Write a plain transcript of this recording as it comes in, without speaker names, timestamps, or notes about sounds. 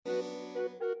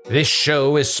This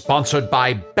show is sponsored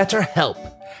by BetterHelp.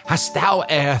 Hast thou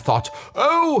e'er thought,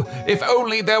 oh, if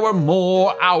only there were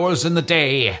more hours in the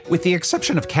day? With the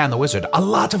exception of Can the Wizard, a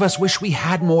lot of us wish we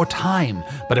had more time.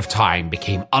 But if time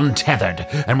became untethered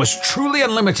and was truly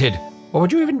unlimited, what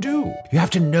would you even do? You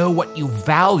have to know what you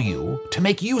value to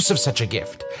make use of such a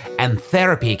gift. And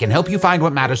therapy can help you find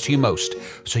what matters to you most,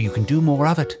 so you can do more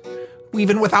of it,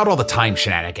 even without all the time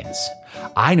shenanigans.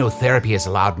 I know therapy has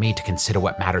allowed me to consider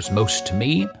what matters most to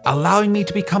me, allowing me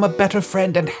to become a better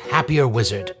friend and happier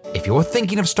wizard. If you're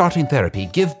thinking of starting therapy,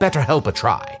 give BetterHelp a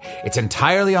try. It's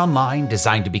entirely online,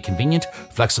 designed to be convenient,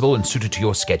 flexible, and suited to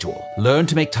your schedule. Learn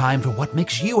to make time for what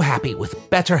makes you happy with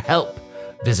BetterHelp.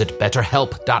 Visit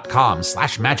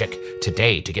betterhelp.com/magic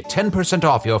today to get 10%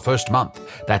 off your first month.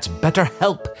 That's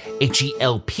BetterHelp,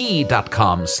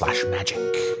 HELP.com/magic.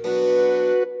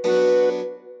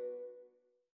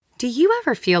 Do you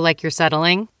ever feel like you're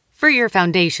settling? For your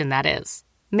foundation, that is.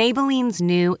 Maybelline's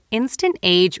new Instant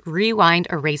Age Rewind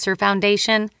Eraser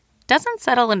Foundation doesn't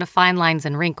settle into fine lines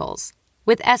and wrinkles.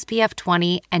 With SPF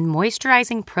 20 and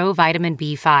moisturizing Pro Vitamin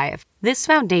B5, this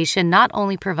foundation not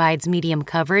only provides medium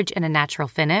coverage and a natural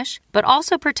finish, but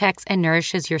also protects and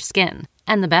nourishes your skin.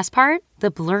 And the best part?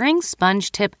 The blurring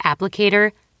sponge tip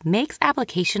applicator makes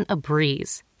application a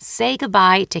breeze. Say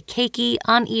goodbye to cakey,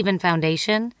 uneven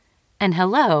foundation and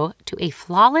hello to a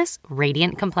flawless,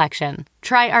 radiant complexion.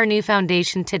 Try our new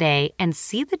foundation today and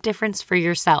see the difference for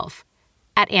yourself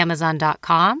at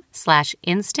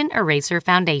Amazon.com/Instant Eraser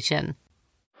Foundation.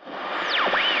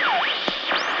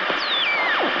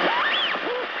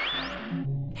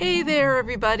 Hey there,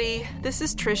 everybody. This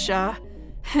is Trisha.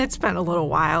 It's been a little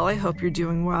while. I hope you're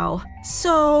doing well.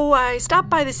 So I stopped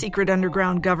by the secret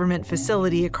underground government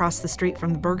facility across the street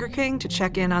from the Burger King to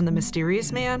check in on the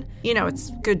mysterious man. You know,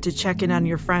 it's good to check in on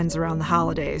your friends around the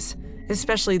holidays,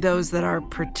 especially those that are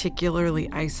particularly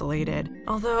isolated.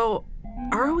 Although,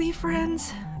 are we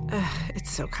friends?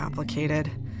 It's so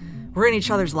complicated. We're in each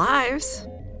other's lives.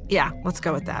 Yeah, let's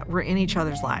go with that. We're in each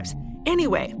other's lives.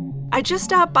 Anyway, I just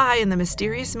stopped by and the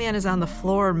mysterious man is on the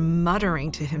floor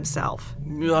muttering to himself.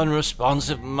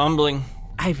 Unresponsive mumbling.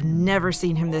 I've never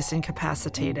seen him this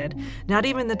incapacitated, not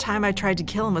even the time I tried to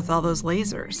kill him with all those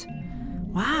lasers.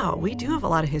 Wow, we do have a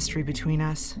lot of history between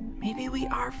us. Maybe we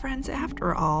are friends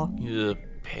after all. It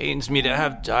pains me to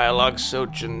have dialogue so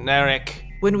generic.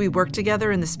 When we worked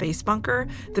together in the space bunker,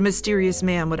 the mysterious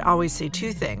man would always say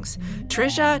two things.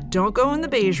 Trisha, don't go in the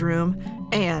beige room.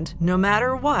 And no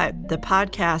matter what, the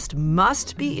podcast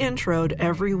must be introed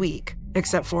every week,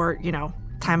 except for,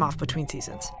 time off between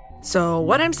seasons. So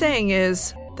what I'm saying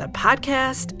is, the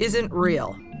podcast isn't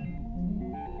real.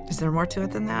 Is there more to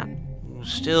it than that?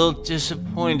 Still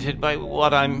disappointed by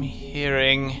what I'm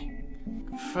hearing.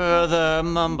 Further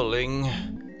mumbling.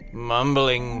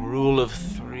 Mumbling rule of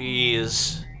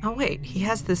threes. Oh wait, he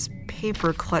has this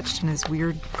paper clutched in his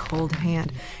weird cold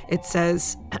hand. It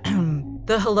says,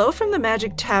 the Hello from the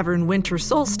Magic Tavern Winter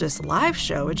Solstice live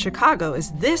show in Chicago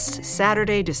is this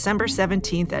Saturday, December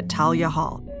 17th at Talia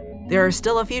Hall. There are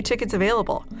still a few tickets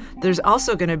available. There's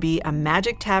also going to be a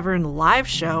Magic Tavern live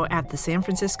show at the San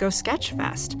Francisco Sketch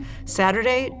Fest,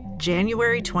 Saturday,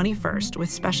 January 21st,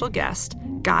 with special guest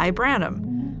Guy Branum.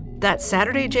 That's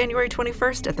Saturday, January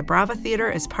 21st at the Brava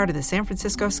Theater as part of the San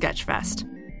Francisco Sketch Fest.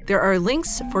 There are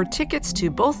links for tickets to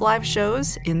both live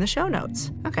shows in the show notes.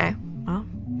 Okay,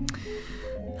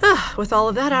 well, with all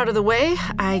of that out of the way,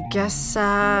 I guess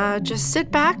just sit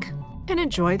back and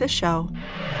enjoy the show.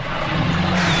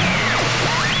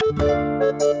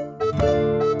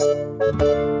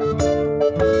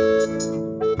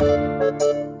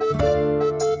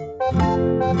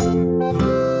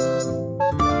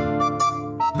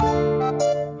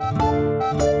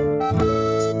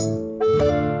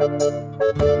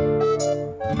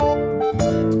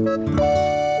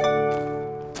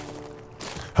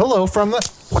 Hello from the...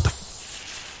 What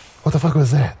the fuck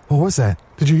was that? What was that?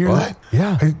 Did you hear that?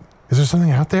 Yeah. Is there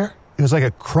something out there? It was like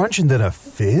a crunch and then a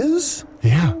fizz?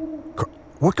 Yeah.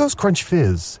 What goes crunch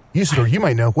fizz? Usador, you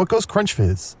might know. What goes crunch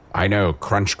fizz? I know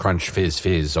crunch, crunch, fizz,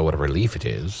 fizz, or whatever leaf it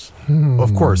is.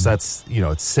 Of course, that's,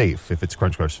 it's safe if it's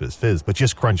crunch, crunch, fizz, fizz. But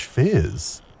just crunch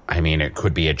fizz. I mean, it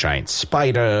could be a giant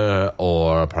spider,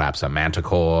 or perhaps a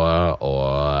manticore,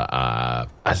 or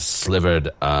a slivered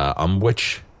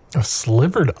umwitch. A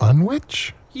slivered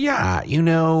unwitch? Yeah,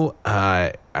 there's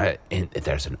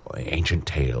an ancient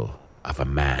tale of a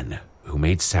man who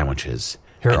made sandwiches.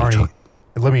 Here, Arnie,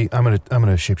 I'm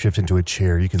gonna shapeshift into a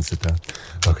chair. You can sit down.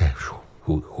 Okay.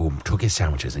 Who took his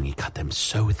sandwiches and he cut them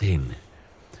so thin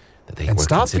that they and were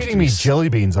stop considered feeding me jelly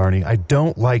beans, Arnie. I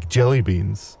don't like jelly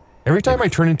beans. Every time I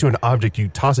turn into an object, you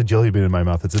toss a jelly bean in my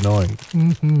mouth. It's annoying.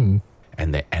 Mm-hmm.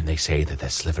 And they say that the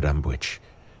Slivered Witch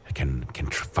can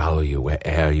follow you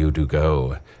where'er you do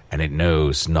go, and it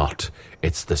knows not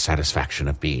it's the satisfaction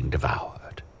of being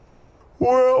devoured.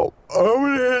 Well, I'm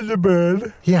going to head to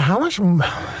bed. Yeah, how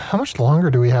much longer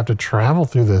do we have to travel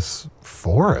through this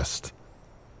forest?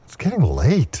 It's getting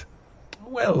late.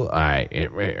 Well,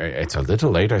 it's a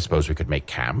little late. I suppose we could make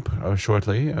camp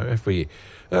shortly if we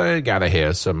gather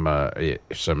here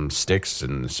some sticks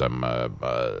and some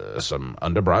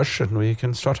underbrush, and we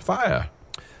can start a fire.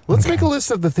 Let's make a list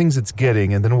of the things it's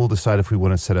getting, and then we'll decide if we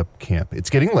want to set up camp. It's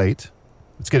getting late.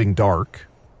 It's getting dark.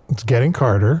 It's getting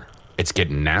Carter. It's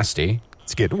getting nasty.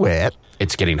 It's getting wet.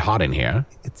 It's getting hot in here.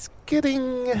 It's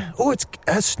getting... Oh,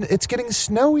 it's getting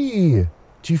snowy.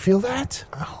 Do you feel that?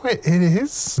 Oh, it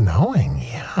is snowing,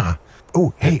 yeah.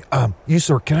 Oh, hey,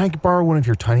 Usador, can I borrow one of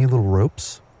your tiny little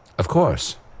ropes? Of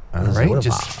course. All right,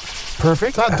 just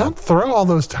perfect. Don't throw all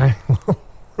those tiny little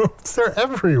ropes. They're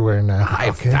everywhere now. I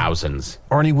have thousands.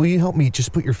 Arnie, will you help me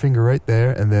just put your finger right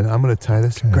there, and then I'm going to tie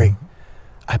this? Okay. Great.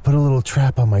 I put a little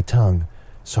trap on my tongue,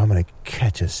 so I'm going to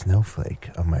catch a snowflake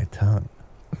on my tongue.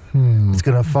 It's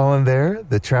going to fall in there,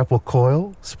 the trap will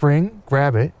coil, spring,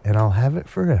 grab it, and I'll have it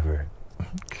forever.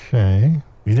 Okay.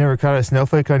 You never caught a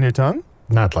snowflake on your tongue?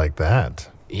 Not like that.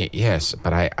 Yes,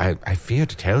 but I fear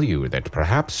to tell you that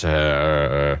perhaps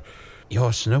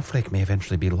your snowflake may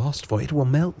eventually be lost, for it will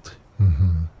melt.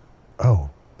 Mm-hmm. Oh,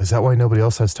 is that why nobody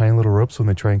else has tiny little ropes when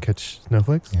they try and catch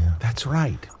snowflakes? Yeah. That's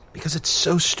right, because it's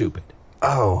so stupid.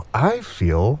 Oh, I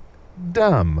feel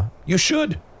dumb. You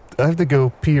should. I have to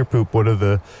go pee or poop one of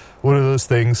those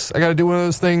things. I got to do one of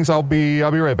those things. I'll be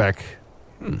right back.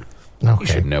 Okay. You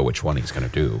should know which one he's going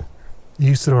to do.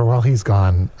 Usador, while he's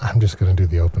gone, I'm just going to do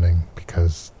the opening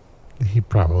because he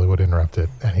probably would interrupt it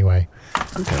anyway.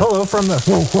 Okay. Hello from the...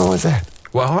 Whoa, what was that?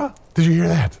 Well, Did you hear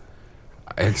that?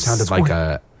 it sounded like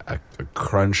a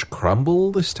crunch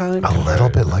crumble this time. A little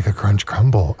bit like a crunch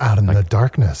crumble out in the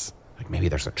darkness. Like maybe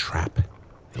there's a trap.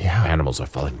 Yeah. Animals are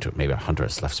falling into it. Maybe a hunter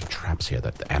has left some traps here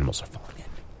that the animals are falling in.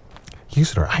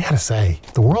 Usador, I gotta say,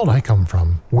 the world I come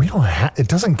from, it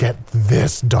doesn't get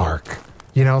this dark.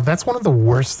 You know, that's one of the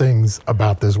worst things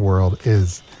about this world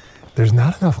is there's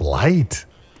not enough light.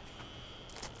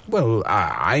 Well,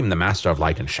 I'm the master of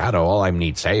light and shadow. All I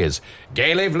need say is,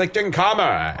 "Gaily Vlichten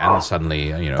Kammer," and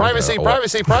suddenly, Privacy.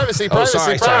 Oh,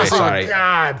 sorry. Oh,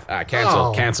 God.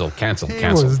 Cancel. He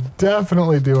was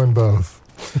definitely doing both.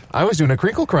 I was doing a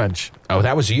crinkle crunch. Oh,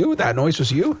 that was you? That noise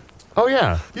was you? Oh,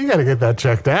 yeah. You gotta get that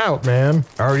checked out, man.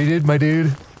 Already did, my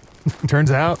dude.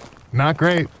 Turns out, not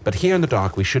great. But here in the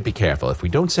dark, we should be careful. If we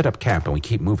don't set up camp and we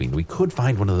keep moving, we could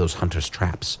find one of those hunters'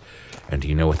 traps. And do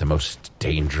you know what the most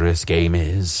dangerous game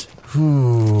is?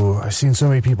 Ooh, I've seen so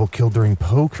many people killed during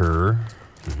poker.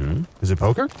 Mm-hmm. Is it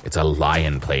poker? It's a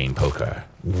lion playing poker.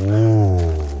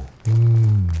 Ooh.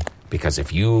 Because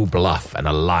if you bluff and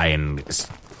a lion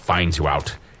finds you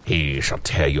out, he shall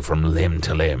tear you from limb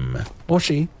to limb. Or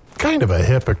she. Kind of a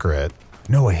hypocrite.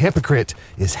 No, a hypocrite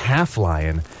is half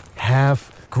lion,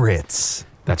 half grits.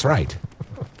 That's right.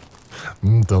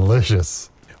 Delicious.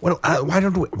 Well,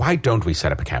 why don't we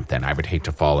set up a camp then? I would hate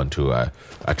to fall into a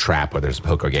trap where there's a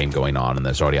poker game going on and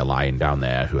there's already a lion down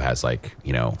there who has a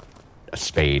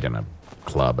spade and a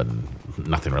club and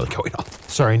nothing really going on.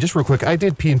 Sorry, and just real quick, I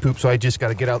did pee and poop, so I just got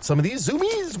to get out some of these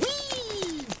zoomies.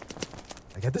 Whee!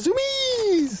 I got the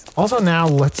zoomies. Also, now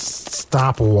let's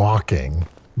stop walking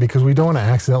because we don't want to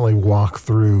accidentally walk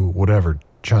through whatever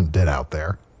Chunt did out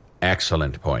there.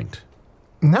 Excellent point.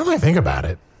 Now that I think about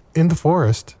it, in the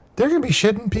forest, there can be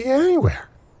shit and pee anywhere.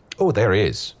 Oh, there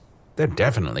is. There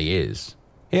definitely is.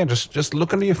 Here, just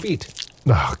look under your feet.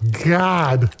 Oh,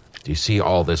 God. Do you see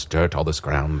all this dirt, all this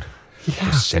ground? Yeah.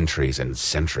 For centuries and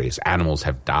centuries, animals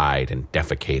have died and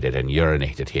defecated and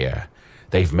urinated here.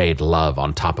 They've made love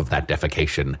on top of that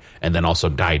defecation and then also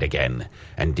died again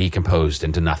and decomposed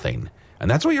into nothing.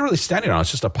 And that's what you're really standing on.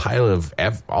 It's just a pile of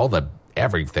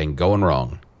everything going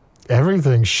wrong.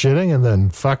 Everything shitting and then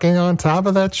fucking on top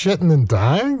of that shit and then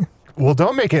dying? Well,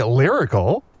 don't make it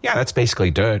lyrical. Yeah, that's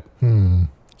basically dirt.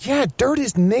 Yeah, dirt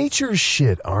is nature's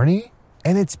shit, Arnie.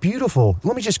 And it's beautiful.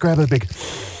 Let me just grab a big...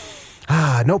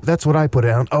 nope, that's what I put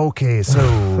down. Okay,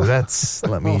 so that's...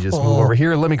 Let me just move over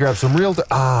here. Let me grab some real...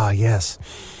 yes.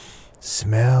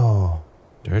 Smell.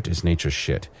 Dirt is nature's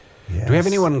shit. Yes. Do we have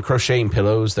anyone crocheting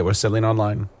pillows that we're selling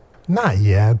online? Not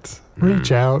yet.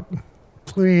 Reach out.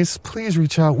 Please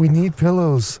reach out. We need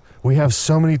pillows. We have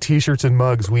so many t-shirts and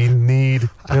mugs. We need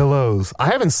pillows. I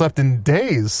haven't slept in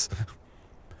days.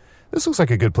 This looks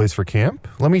like a good place for camp.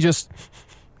 Let me just...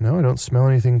 No, I don't smell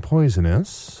anything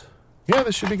poisonous. Yeah,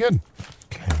 this should be good.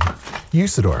 Okay.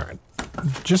 Usador,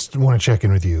 just want to check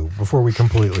in with you before we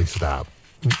completely stop.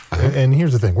 And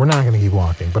here's the thing. We're not going to keep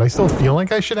walking, but I still feel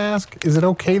like I should ask, is it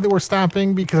okay that we're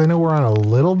stopping? Because I know we're on a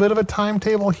little bit of a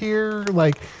timetable here.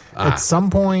 Like, at some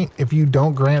point, if you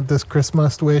don't grant this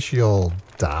Christmas wish, you'll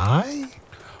die?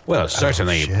 Well,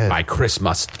 certainly shit. by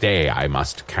Christmas Day, I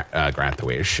must grant the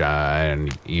wish.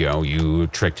 And, you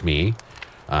tricked me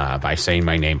by saying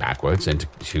my name backwards and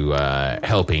to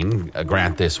helping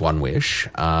grant this one wish.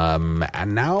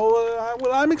 And now,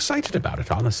 I'm excited about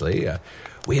it, honestly.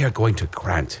 We are going to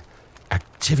grant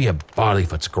Activia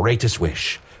Barleyfoot's greatest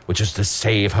wish, which is to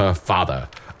save her father,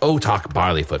 Otak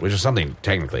Barleyfoot, which is something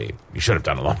technically you should have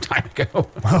done a long time ago.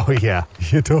 Oh, yeah.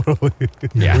 You totally.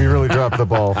 Yeah. We really dropped the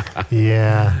ball.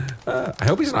 Yeah. I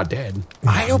hope he's not dead.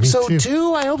 I hope me so, too.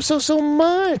 too. I hope so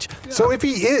much. So if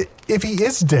he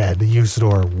is dead,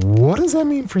 Usador, what does that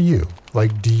mean for you? Like,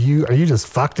 are you just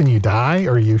fucked and you die,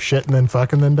 or are you shit and then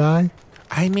fuck and then die?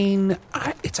 I mean,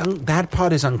 that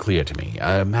part is unclear to me.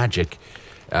 Magic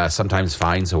sometimes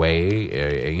finds a way.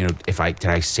 Did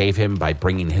I save him by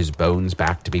bringing his bones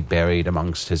back to be buried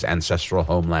amongst his ancestral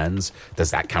homelands?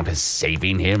 Does that count as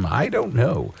saving him? I don't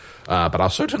know. But I'll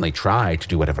certainly try to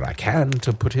do whatever I can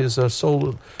to put his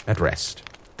soul at rest.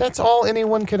 That's all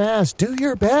anyone can ask. Do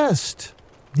your best.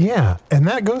 Yeah, and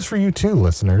that goes for you too,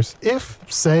 listeners. If,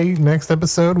 say, next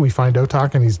episode we find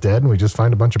Otak and he's dead and we just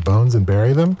find a bunch of bones and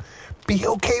bury them, be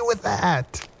okay with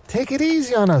that. Take it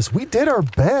easy on us. We did our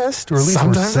best, or at least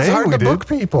Sometimes we're it's saying hard we to did. book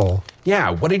people.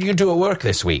 Yeah, what did you do at work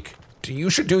this week? You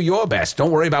should do your best.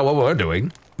 Don't worry about what we're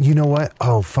doing. You know what?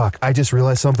 Oh, fuck. I just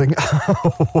realized something.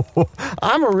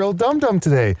 I'm a real dum-dum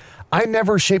today. I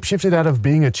never shapeshifted out of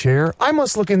being a chair. I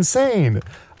must look insane.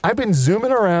 I've been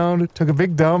zooming around, took a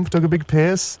big dump, took a big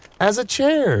piss as a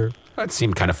chair. That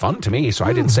seemed kind of fun to me, so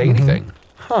I didn't say anything.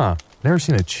 Huh. Never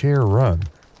seen a chair run.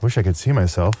 Wish I could see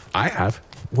myself. I have.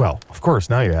 Well, of course,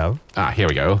 now you have. Here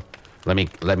we go. Let me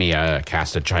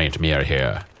cast a giant mirror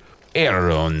here. Oh,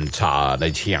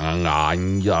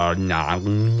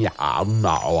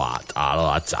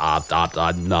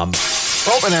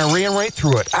 and I ran right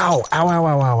through it. Ow, ow, ow,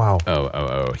 ow, ow, ow.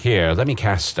 Oh. Here, let me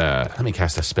cast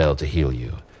a spell to heal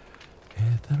you.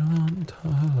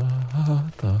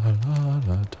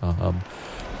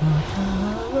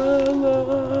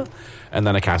 And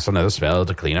then I cast another spell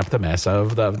to clean up the mess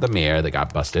of the mirror that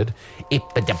got busted.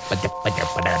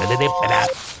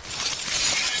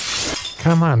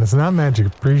 Come on, it's not Magic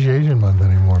Appreciation Month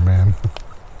anymore, man.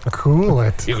 Cool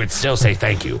it. You could still say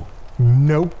thank you.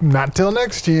 Nope, not till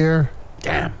next year.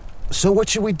 Damn. So what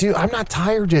should we do? I'm not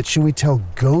tired yet. Should we tell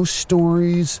ghost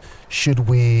stories? Should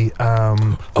we,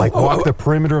 walk the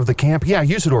perimeter of the camp? Yeah,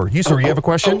 Usador, you have a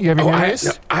question? You have any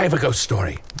ideas? I have a ghost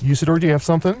story. Usador, do you have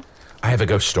something? I have a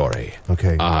ghost story.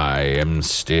 Okay. I am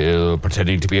still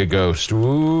pretending to be a ghost.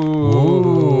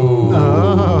 Ooh.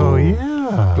 Oh,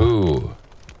 yeah. Ooh.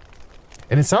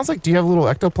 And it sounds like, do you have a little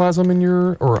ectoplasm in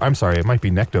your, or I'm sorry, it might be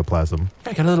nectoplasm.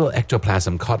 I got a little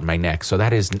ectoplasm caught in my neck, so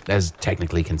that is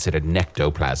technically considered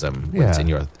nectoplasm when it's in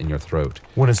your throat.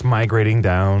 When it's migrating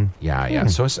down. Yeah.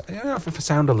 So if I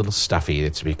sound a little stuffy,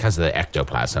 it's because of the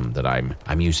ectoplasm that I'm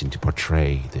using to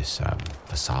portray this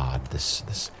facade, this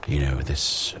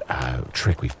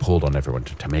trick we've pulled on everyone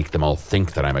to make them all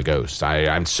think that I'm a ghost.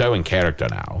 I'm so in character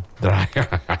now that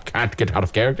I can't get out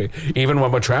of character, even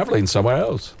when we're traveling somewhere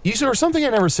else. Usador, something I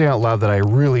never say out loud that I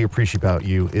really appreciate about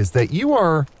you is that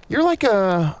you're like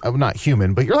not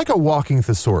human, but you're like a walking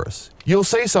thesaurus. You'll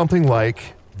say something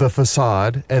like the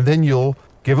facade, and then you'll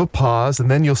give a pause,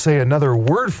 and then you'll say another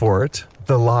word for it,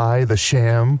 the lie, the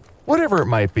sham, whatever it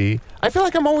might be. I feel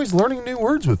like I'm always learning new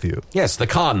words with you. Yes, the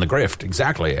con, the grift,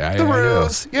 exactly. The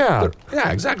ruse, yeah.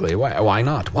 Yeah, exactly. Why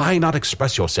not? Why not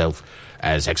express yourself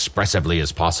as expressively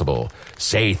as possible?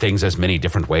 Say things as many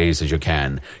different ways as you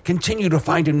can. Continue to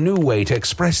find a new way to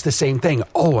express the same thing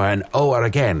over and over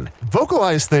again.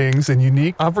 Vocalize things in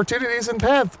unique opportunities and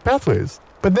pathways.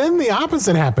 But then the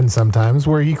opposite happens sometimes,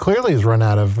 where he clearly has run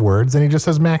out of words and he just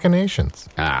has machinations.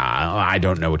 I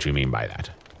don't know what you mean by that.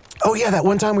 Oh, yeah, that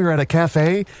one time we were at a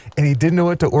cafe, and he didn't know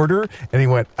what to order, and he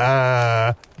went,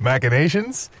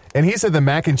 machinations? And he said the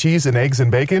mac and cheese and eggs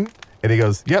and bacon, and he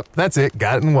goes, yep, that's it,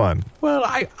 got it in one. Well,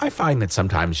 I find that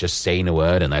sometimes just saying a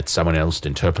word and let someone else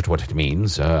interpret what it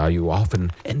means, you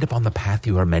often end up on the path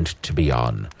you are meant to be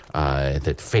on,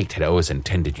 that fate had always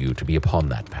intended you to be upon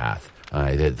that path,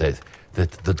 that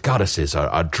the goddesses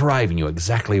are driving you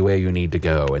exactly where you need to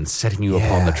go and setting you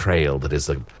upon the trail that is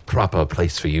the proper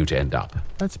place for you to end up.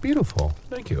 That's beautiful.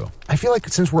 Thank you. I feel like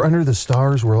since we're under the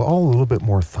stars, we're all a little bit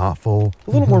more thoughtful, a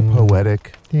little more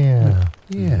poetic. Yeah.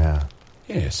 Yeah.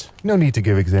 Yes. No need to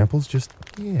give examples, just,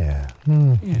 yeah.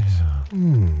 Yes.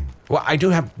 Well, I do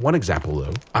have one example,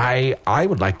 though. I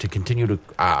would like to continue to,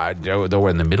 though we're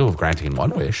in the middle of granting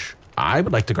one wish, I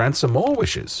would like to grant some more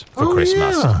wishes for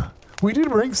Christmas. Yeah. We did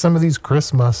bring some of these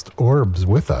Christmas orbs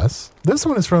with us. This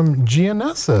one is from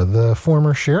Gianessa, the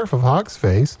former sheriff of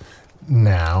Hogsface,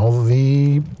 now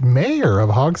the mayor of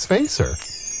Hogsfacer.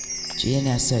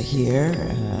 Gianessa here,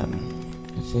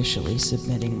 officially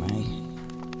submitting my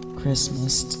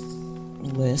Christmas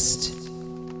list.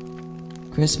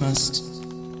 Christmas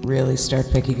really start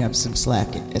picking up some slack,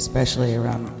 especially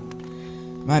around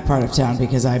my part of town,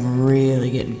 because I'm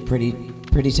really getting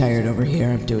pretty tired over here.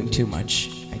 I'm doing too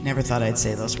much. I never thought I'd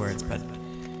say those words, but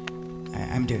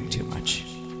I'm doing too much.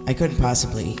 I couldn't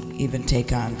possibly even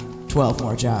take on 12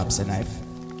 more jobs, and I've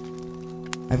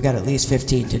got at least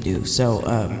 15 to do. So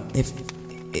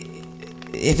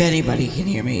if anybody can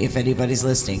hear me, if anybody's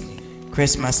listening,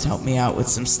 Chris must help me out with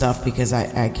some stuff, because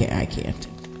I can't.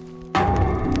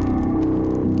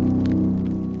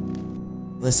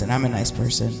 Listen, I'm a nice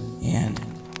person, and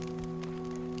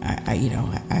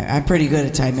I'm pretty good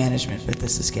at time management, but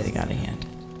this is getting out of hand.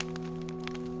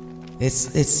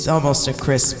 It's almost a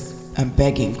Chris. I'm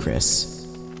begging Chris.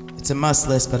 It's a must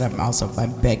list, but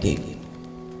I'm begging.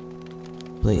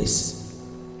 Please.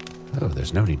 Oh,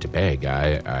 there's no need to beg.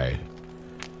 I'm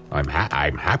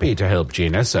happy to help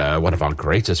Gianessa, one of our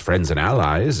greatest friends and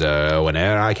allies,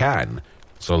 whenever I can.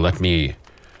 So let me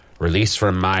release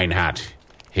from mine hat.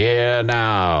 Here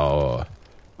now,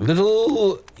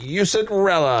 little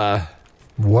Usurella.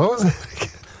 What was it?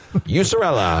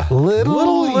 Usurella.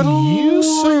 Little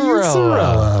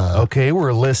Usurella. Okay,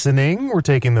 we're listening. We're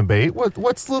taking the bait.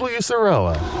 What's little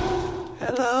Usurella?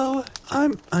 Hello.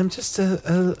 I'm just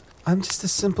a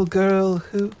simple girl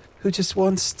who just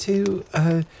wants to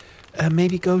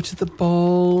maybe go to the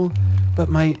ball, but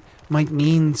my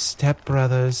mean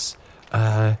stepbrothers,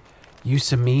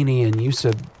 Usamini and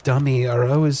Usadummy, are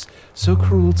always so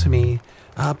cruel to me.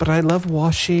 But I love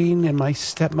washing, and my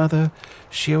stepmother,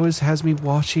 she always has me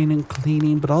washing and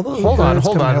cleaning, but all the little girls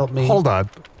come help me. Hold on.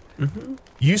 Mm-hmm.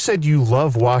 You said you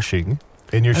love washing,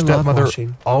 and your stepmother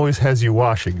always has you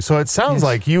washing. So it sounds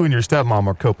like you and your stepmom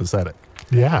are copacetic.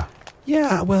 Yeah.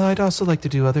 Yeah, well, I'd also like to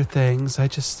do other things.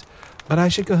 But I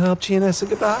should go help Gianessa.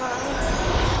 Goodbye.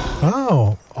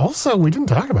 Oh, also, we didn't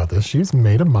talk about this. She's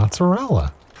made of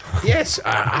mozzarella. Yes,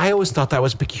 I always thought that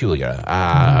was peculiar,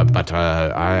 but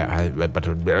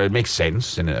it makes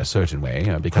sense in a certain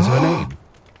way because of her name.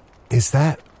 Is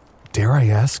that, dare I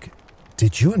ask,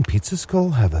 did you and Pizza Skull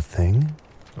have a thing?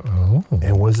 Oh.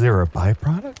 And was there a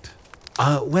byproduct?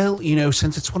 Well,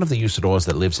 since it's one of the Usadors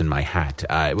that lives in my hat,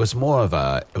 it was more of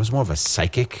a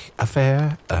psychic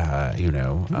affair.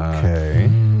 Okay.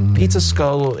 Pizza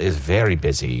Skull is very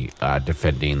busy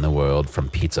defending the world from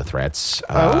pizza threats.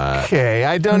 Okay,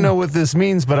 I don't know what this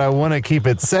means, but I want to keep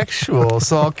it sexual,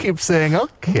 so I'll keep saying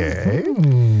okay.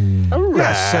 All right.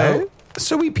 Yeah,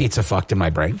 so we pizza fucked in my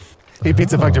brain. He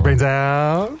pizza fucked your brains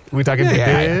out. We talking deep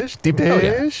dish? Deep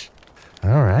dish?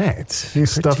 All right. He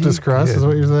stuffed his crust, is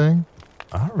what you're saying?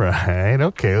 All right.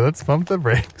 Okay, let's pump the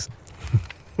brakes.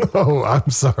 Oh, I'm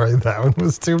sorry. That one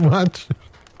was too much.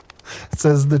 It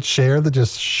says the chair that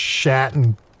just shat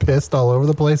and pissed all over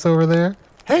the place over there.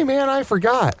 Hey, man, I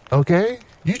forgot, okay?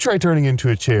 You try turning into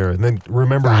a chair, and then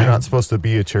remember you're not supposed to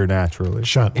be a chair naturally.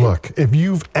 Look, if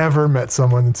you've ever met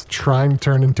someone that's trying to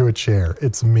turn into a chair,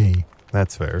 it's me.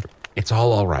 That's fair. It's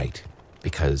all right,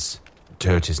 because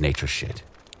dirt is nature's shit.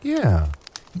 Yeah.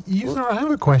 I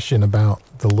have a question about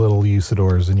the little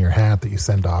Usadors in your hat that you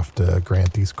send off to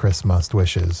grant these Christmas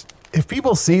wishes. If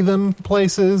people see them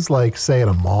places, like, say, at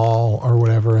a mall or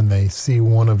whatever, and they see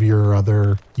one of your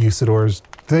other Usadors,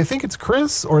 do they think it's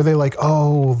Chris? Or are they like,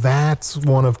 oh, that's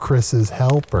one of Chris's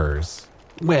helpers?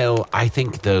 Well, I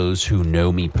think those who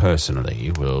know me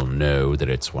personally will know that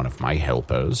it's one of my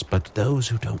helpers, but those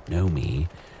who don't know me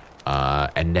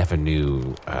and never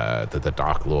knew that the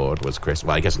Dark Lord was Chris,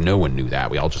 well, I guess no one knew that.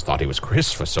 We all just thought he was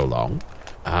Chris for so long.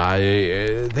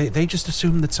 They just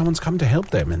assume that someone's come to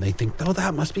help them, and they think, oh,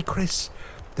 that must be Chris,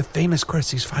 the famous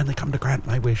Chris. He's finally come to grant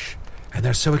my wish. And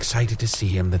they're so excited to see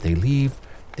him that they leave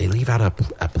out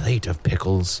a plate of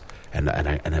pickles and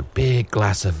a big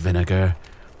glass of vinegar.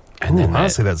 And then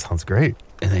honestly, that sounds great.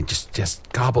 And then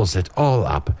just gobbles it all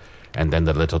up. And then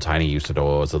the little tiny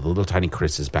Usadors, or the little tiny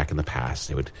Chris's back in the past,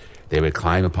 they would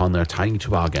climb upon their tiny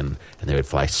toboggan, and they would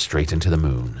fly straight into the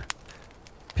moon.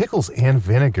 Pickles and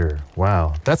vinegar.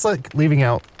 Wow. That's like leaving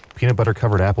out peanut butter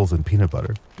covered apples and peanut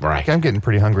butter. Right. I'm getting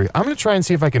pretty hungry. I'm going to try and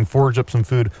see if I can forage up some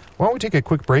food. Why don't we take a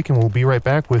quick break, and we'll be right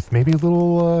back with maybe a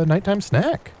little nighttime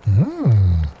snack.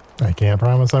 I can't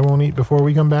promise I won't eat before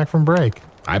we come back from break.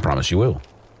 I promise you will.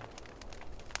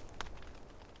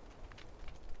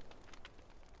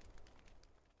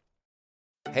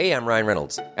 Hey, I'm Ryan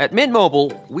Reynolds. At Mint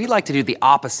Mobile, we like to do the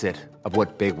opposite of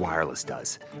what Big Wireless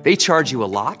does. They charge you a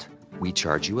lot, we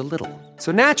charge you a little.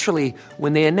 So naturally,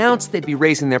 when they announced they'd be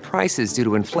raising their prices due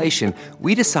to inflation,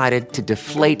 we decided to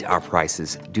deflate our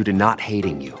prices due to not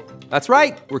hating you. That's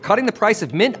right. We're cutting the price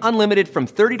of Mint Unlimited from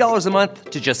 $30 a month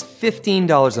to just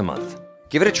 $15 a month.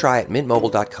 Give it a try at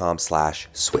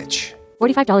mintmobile.com/switch.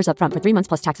 $45 up front for 3 months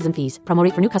plus taxes and fees. Promo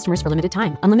rate for new customers for limited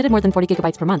time. Unlimited more than 40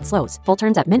 gigabytes per month. Slows full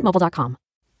terms at mintmobile.com.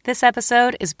 This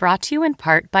episode is brought to you in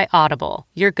part by Audible,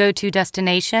 your go-to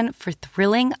destination for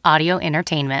thrilling audio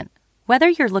entertainment.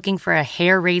 Whether you're looking for a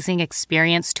hair-raising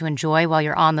experience to enjoy while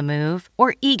you're on the move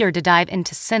or eager to dive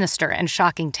into sinister and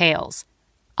shocking tales,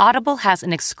 Audible has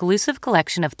an exclusive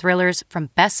collection of thrillers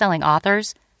from best-selling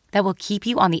authors that will keep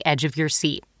you on the edge of your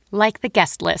seat, like The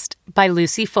Guest List by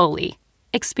Lucy Foley.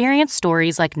 Experience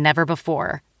stories like never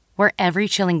before, where every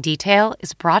chilling detail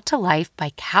is brought to life by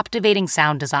captivating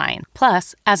sound design.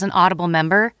 Plus, as an Audible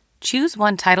member, choose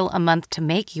one title a month to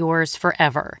make yours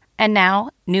forever. And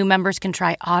now, new members can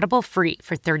try Audible free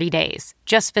for 30 days.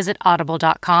 Just visit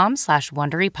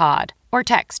audible.com/WonderyPod or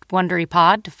text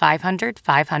WonderyPod to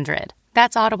 500-500.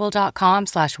 That's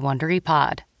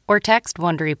audible.com/WonderyPod or text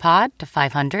WonderyPod to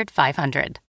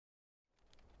 500-500.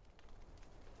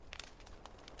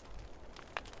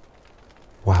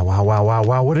 Wow, wow, wow, wow,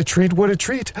 wow. What a treat, what a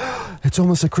treat. It's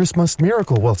almost a Christmas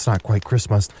miracle. Well, it's not quite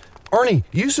Christmas. Arnie,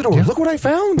 Usador, look what I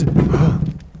found.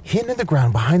 Hidden in the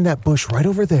ground behind that bush right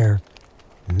over there.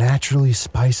 Naturally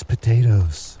spiced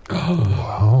potatoes.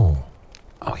 Whoa.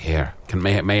 Oh, here.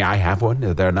 May I have one?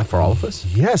 Are there enough for all of us?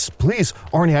 Yes, please.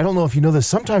 Arnie, I don't know if you know this.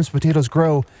 Sometimes potatoes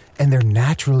grow and they're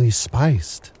naturally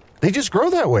spiced. They just grow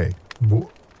that way.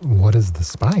 What is the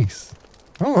spice?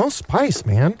 I don't know, spice,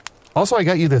 man. Also, I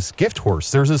got you this gift horse.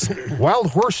 There's this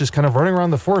wild horse just kind of running around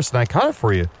the forest, and I caught it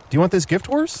for you. Do you want this gift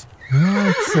horse?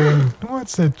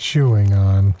 What's it chewing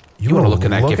on? You want to look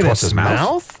in that gift horse's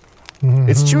mouth? Mm-hmm.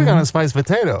 It's chewing on a spiced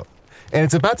potato. And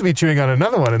it's about to be chewing on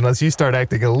another one unless you start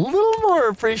acting a little more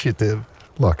appreciative.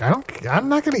 Look, I'm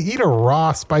not going to eat a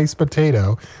raw spiced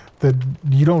potato that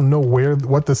you don't know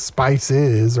what the spice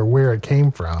is or where it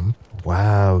came from.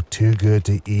 Wow, too good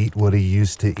to eat what he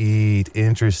used to eat.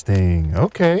 Interesting.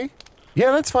 Okay.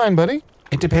 Yeah, that's fine, buddy.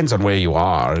 It depends on where you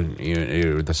are.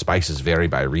 The spices vary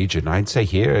by region. I'd say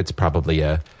here it's probably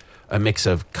a mix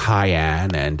of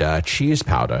cayenne and cheese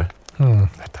powder.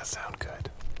 That does sound good.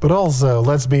 But also,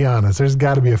 let's be honest, there's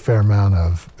got to be a fair amount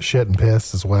of shit and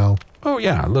piss as well. Oh,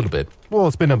 yeah, a little bit. Well,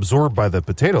 it's been absorbed by the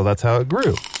potato. That's how it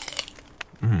grew.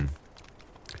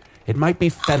 It might be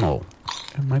fennel.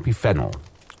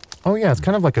 Oh, yeah, it's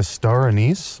kind of like a star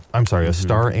anise. I'm sorry, a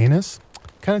star anise.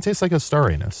 Kind of tastes like a star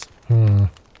anise.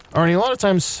 Arnie, a lot of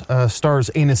times stars'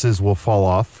 anuses will fall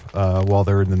off while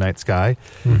they're in the night sky.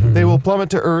 They will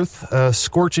plummet to Earth,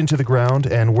 scorch into the ground,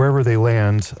 and wherever they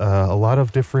land, a lot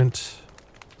of different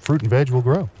fruit and veg will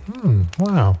grow.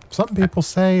 Wow. Some people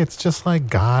say it's just like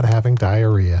God having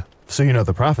diarrhea. So you know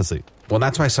the prophecy. Well,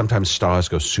 that's why sometimes stars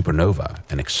go supernova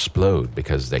and explode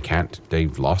because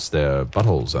they've lost their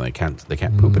buttholes and they can't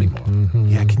poop anymore.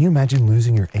 Yeah, can you imagine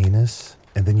losing your anus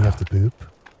and then you have to poop?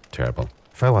 Terrible.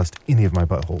 If I lost any of my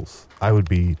buttholes, I would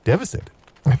be devastated.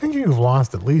 I think you've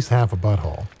lost at least half a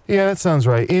butthole. Yeah, that sounds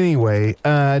right. Anyway,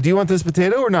 do you want this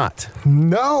potato or not?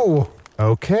 No.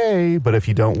 Okay, but if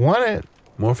you don't want it...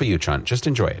 More for you, Chunt. Just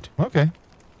enjoy it. Okay.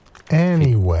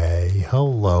 Anyway,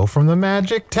 hello from the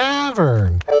Magic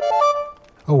Tavern.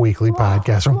 A weekly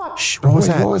podcast from... Shh, what was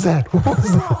that? What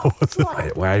was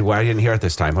that? Why I didn't hear it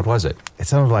this time? What was it? It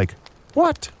sounded like,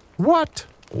 what? What?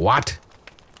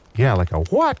 Yeah, like a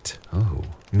what? Oh.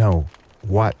 No,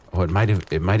 what? Oh, it might have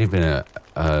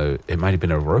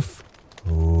been a roof.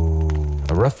 Ooh.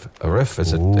 A roof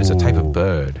is a type of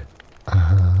bird.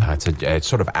 It's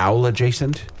sort of owl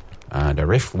adjacent. And a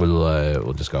riff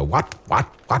will just go what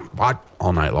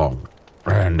all night long.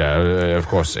 And of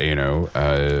course, they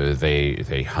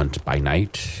hunt by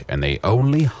night, and they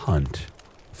only hunt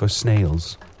for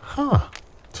snails. Huh.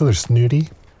 So they're snooty?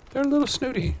 They're a little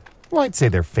snooty. Well, I'd say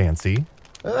they're fancy.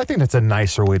 I think that's a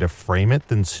nicer way to frame it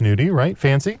than snooty, right?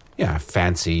 Fancy? Yeah,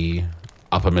 fancy.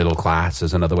 Upper middle class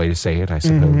is another way to say it, I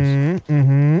suppose.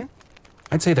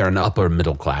 I'd say they're an upper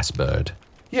middle class bird.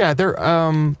 Yeah, they're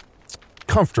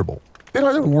comfortable. They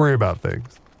don't have to worry about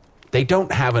things. They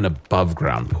don't have an above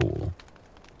ground pool.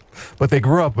 But they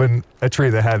grew up in a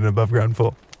tree that had an above ground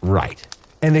pool. Right.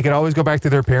 And they can always go back to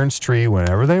their parents' tree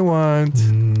whenever they want.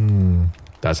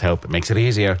 Does help. It makes it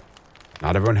easier.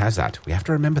 Not everyone has that. We have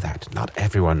to remember that. Not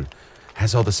everyone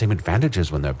has all the same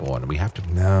advantages when they're born. We have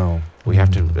to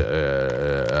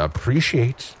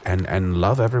appreciate and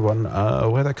love everyone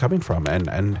where they're coming from,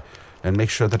 and make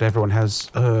sure that everyone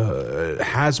has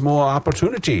more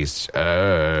opportunities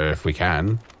if we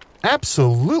can.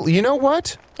 Absolutely. You know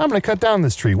what? I'm going to cut down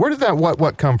this tree. Where did that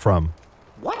what come from?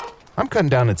 What? I'm cutting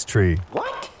down its tree.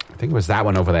 What? I think it was that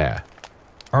one over there.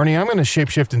 Arnie, I'm going to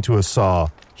shapeshift into a saw.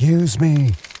 Use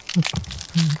me.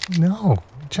 No.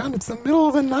 John, it's the middle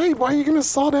of the night. Why are you going to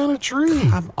saw down a tree?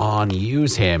 Come on,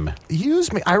 use him.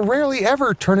 Use me. I rarely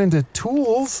ever turn into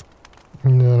tools.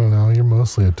 No. You're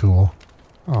mostly a tool.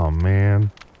 Oh,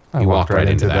 man. I You walked right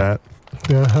into that.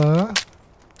 Uh-huh.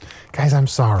 Guys, I'm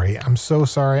sorry. I'm so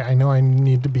sorry. I know I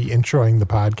need to be introing the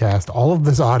podcast. All of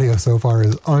this audio so far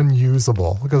is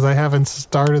unusable because I haven't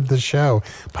started the show.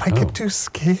 But I get too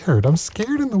scared. I'm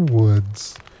scared in the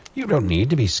woods. You don't need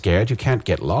to be scared. You can't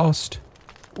get lost.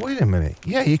 Wait a minute.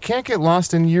 Yeah, you can't get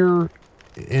lost and you're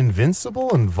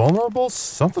invincible and vulnerable?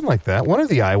 Something like that. One of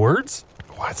the I words.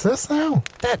 What's this now?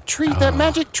 That tree, that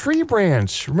magic tree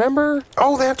branch, remember?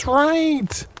 Oh, that's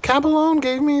right. Cabalone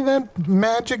gave me that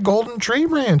magic golden tree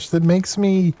branch that makes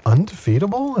me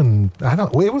undefeatable, and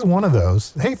it was one of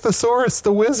those. Hey, Thesaurus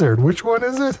the wizard, which one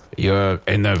is it? You're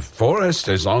in the forest.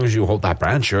 As long as you hold that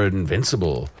branch, you're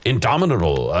invincible,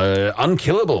 indomitable,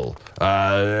 unkillable,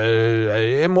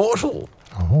 immortal.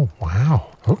 Oh,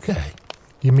 wow. Okay.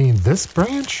 You mean this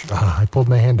branch? I pulled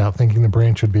my hand out thinking the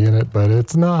branch would be in it, but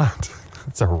it's not.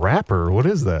 It's a wrapper. What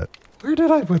is that? Where did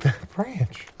I put that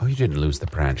branch? Oh, you didn't lose the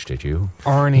branch, did you?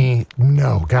 Arnie.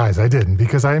 No, guys, I didn't,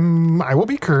 because I will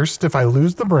be cursed if I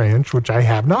lose the branch, which I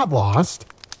have not lost.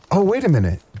 Oh, wait a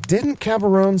minute. Didn't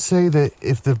Cabarone say that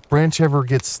if the branch ever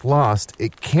gets lost,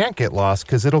 it can't get lost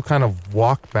because it'll kind of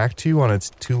walk back to you on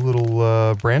its two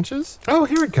little branches? Oh,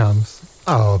 here it comes.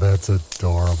 Oh, that's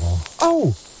adorable.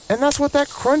 Oh, and that's what that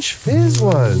Crunch Fizz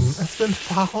was. It's been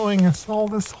following us all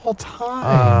this whole time.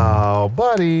 Oh,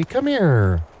 buddy, come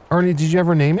here. Arnie, did you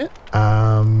ever name it?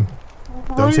 Don't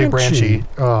say Branchy.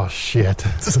 Oh, shit.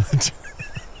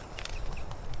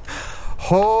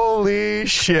 Holy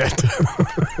shit.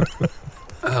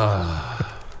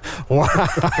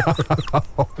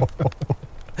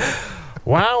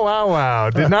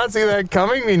 Wow. Did not see that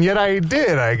coming, and yet I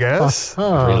did, I guess. It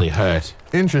really hurt.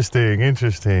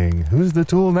 Interesting. Who's the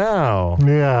tool now?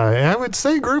 Yeah, I would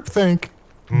say groupthink.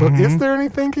 But is there any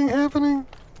thinking happening?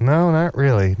 No, not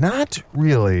really. Not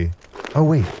really. Oh,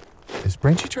 wait. Is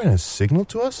Branchy trying to signal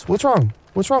to us? What's wrong?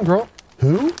 What's wrong, girl?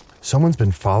 Who? Someone's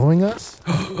been following us?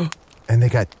 And they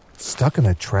got stuck in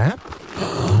a trap?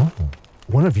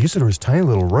 One of Usador's tiny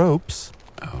little ropes.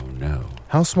 Oh, no.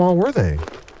 How small were they?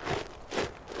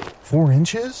 4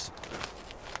 inches?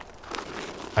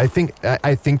 I think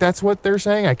that's what they're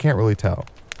saying. I can't really tell.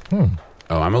 Oh,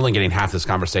 I'm only getting half this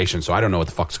conversation, so I don't know what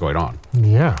the fuck's going on.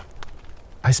 Yeah.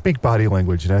 I speak body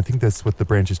language, and I think that's what the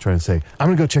branch is trying to say. I'm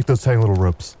going to go check those tiny little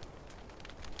ropes.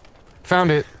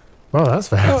 Found it. Oh, that's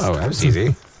fast. Oh, that was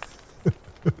easy.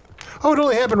 Oh, it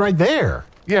only happened right there.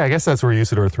 Yeah, I guess that's where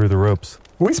Usador threw the ropes.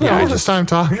 We spent all this time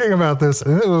talking about this,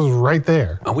 and it was right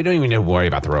there. Oh, we don't even need to worry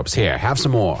about the ropes. Here, have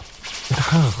some more.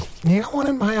 Oh, you got one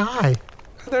in my eye.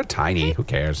 They're tiny. Who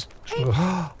cares?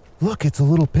 Look, it's a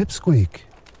little pipsqueak.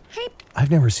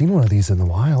 I've never seen one of these in the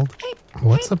wild.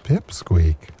 What's a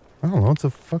pipsqueak? I don't know. It's a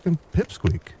fucking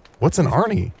pipsqueak. What's an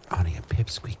Arnie? Arnie, a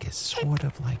pipsqueak is sort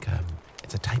of like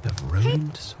it's a type of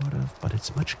rodent, sort of, but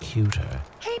it's much cuter.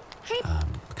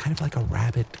 Kind of like a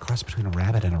rabbit, cross between a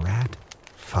rabbit and a rat.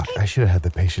 Fuck, I should have had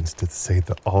the patience to say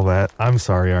all that. I'm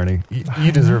sorry, Arnie.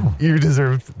 You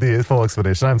deserve the full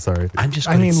explanation. I'm sorry. I'm just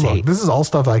going to say... look, this is all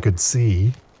stuff I could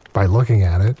see by looking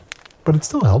at it, but it's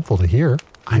still helpful to hear.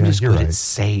 I'm just good at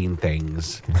saying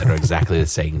things that are exactly the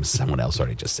same someone else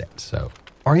already just said, so...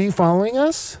 Are you following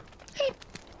us?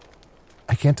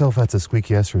 I can't tell if that's a squeak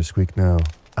yes or a squeak no.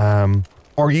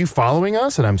 Are you following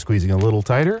us? And I'm squeezing a little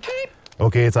tighter.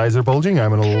 Okay, its eyes are bulging.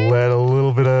 I'm going to let a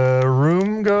little bit of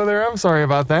room go there. I'm sorry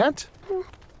about that.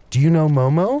 Do you know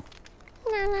Momo?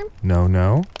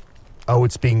 No. Oh,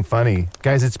 it's being funny.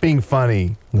 Guys, it's being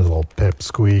funny. Little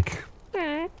pipsqueak.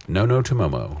 No to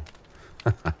Momo.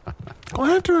 I'll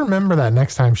have to remember that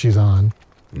next time she's on.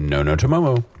 No to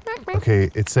Momo. Okay,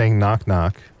 it's saying knock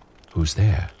knock. Who's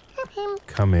there?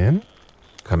 Come in?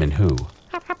 Come in who?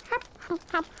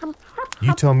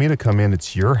 You tell me to come in.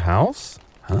 It's your house?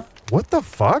 Huh? What the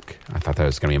fuck? I thought that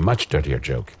was going to be a much dirtier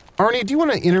joke. Arnie, do you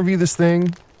want to interview this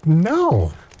thing?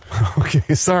 No.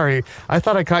 Okay, sorry. I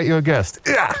thought I caught you a guest.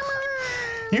 Ugh.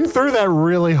 You threw that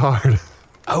really hard.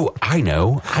 Oh, I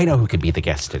know. I know who could be the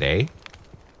guest today.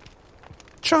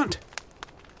 Chunt.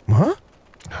 Huh?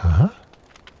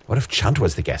 What if Chunt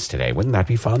was the guest today? Wouldn't that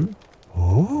be fun?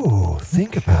 Oh,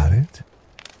 think about it.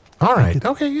 All right.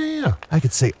 Okay, yeah. I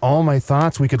could say all my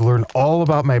thoughts. We could learn all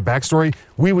about my backstory.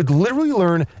 We would literally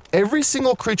learn every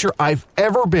single creature I've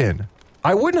ever been.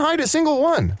 I wouldn't hide a single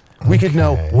one. We could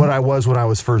know what I was when I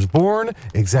was first born,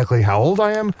 exactly how old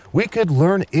I am. We could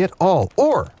learn it all.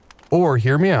 Or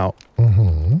hear me out.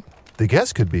 Mm-hmm. The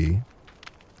guest could be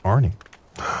Arnie.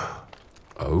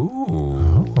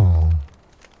 Oh.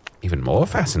 Even more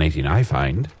fascinating, I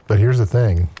find. But here's the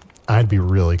thing. I'd be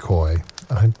really coy.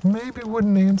 I maybe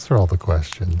wouldn't answer all the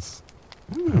questions.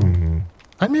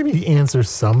 I'd maybe answer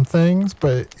some things,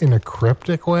 but in a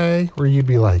cryptic way where you'd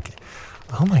be like,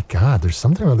 oh my God, there's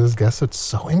something about this guest that's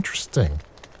so interesting.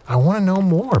 I want to know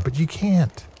more, but you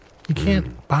can't. You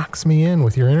can't box me in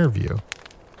with your interview.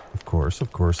 Of course.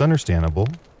 Understandable.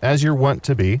 As you're wont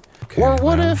to be. Okay, or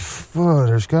what if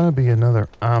there's got to be another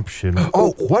option?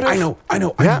 What if... I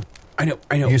know.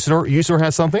 Usador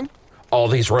has something? All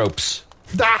these ropes.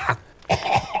 Ah!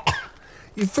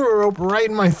 You threw a rope right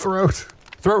in my throat.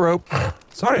 Throw a rope.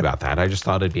 Sorry about that. I just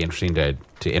thought it'd be interesting to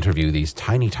interview these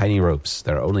tiny, tiny ropes.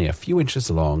 They're only a few inches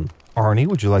long. Arnie,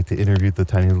 would you like to interview the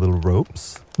tiny little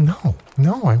ropes? No,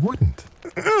 I wouldn't.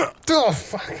 Oh,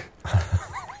 fuck.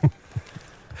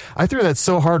 I threw that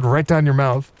so hard right down your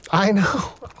mouth. I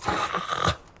know.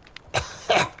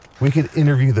 We could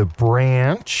interview the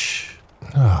branch.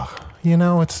 Oh,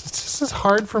 it's just as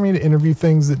hard for me to interview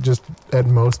things that just at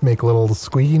most make little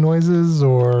squeaky noises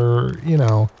or,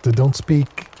 that don't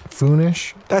speak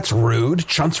Foonish. That's rude.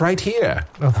 Chunt's right here.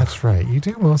 Oh, that's right. You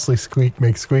do mostly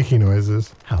make squeaky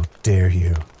noises. How dare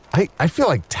you? I feel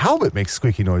like Talbot makes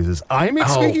squeaky noises. I make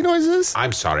squeaky noises?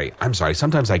 I'm sorry.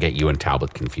 Sometimes I get you and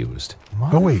Talbot confused.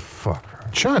 Oh, wait.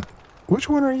 Chunt, which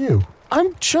one are you?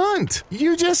 I'm Chunt.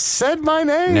 You just said my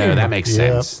name. No, that makes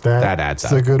sense. That adds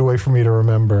up. It's a good way for me to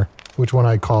remember which one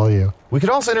I call you. We could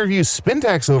also interview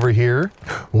Spintax over here.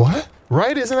 What?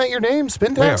 Right? Isn't that your name?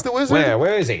 Spintax the wizard?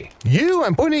 Where is he? You.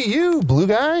 I'm pointing at you, blue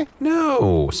guy.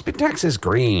 No, Spintax is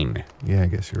green. Yeah, I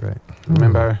guess you're right.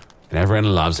 Remember? And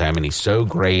everyone loves him, and he's so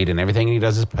great, and everything he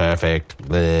does is perfect.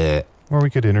 Blech. Or we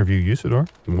could interview Usador.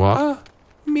 What?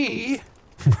 Me?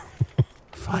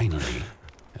 Finally,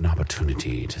 an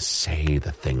opportunity to say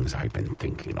the things I've been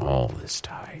thinking all this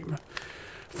time.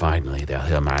 Finally, they'll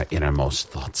hear my innermost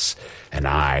thoughts, and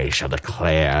I shall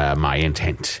declare my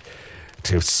intent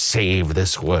to save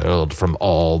this world from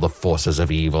all the forces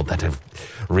of evil that have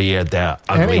reared their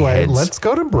ugly heads. Anyway, let's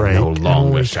go to break. No longer and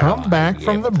when we shall come back I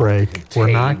from the break,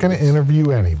 we're not going to interview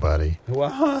anybody.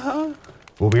 We'll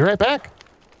be right back.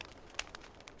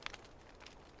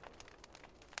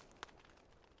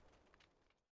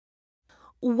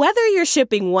 Whether you're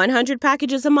shipping 100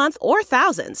 packages a month or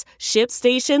thousands,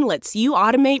 ShipStation lets you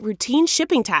automate routine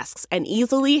shipping tasks and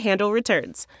easily handle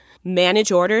returns.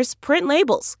 Manage orders, print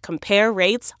labels, compare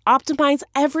rates, optimize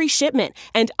every shipment,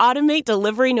 and automate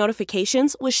delivery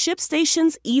notifications with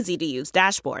ShipStation's easy-to-use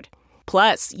dashboard.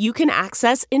 Plus, you can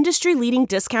access industry-leading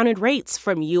discounted rates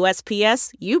from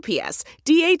USPS, UPS,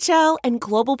 DHL, and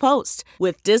Global Post,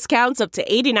 with discounts up to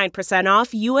 89%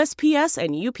 off USPS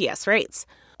and UPS rates.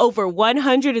 Over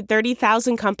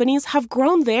 130,000 companies have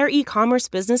grown their e-commerce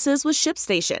businesses with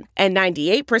ShipStation, and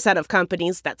 98% of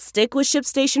companies that stick with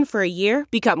ShipStation for a year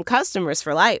become customers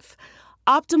for life.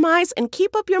 Optimize and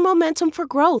keep up your momentum for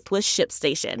growth with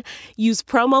ShipStation. Use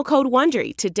promo code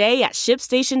WONDERY today at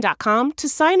ShipStation.com to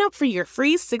sign up for your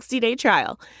free 60-day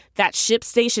trial. That's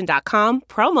ShipStation.com,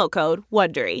 promo code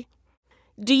WONDERY.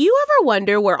 Do you ever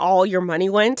wonder where all your money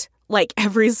went? Like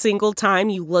every single time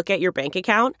you look at your bank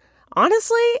account?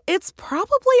 Honestly, it's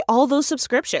probably all those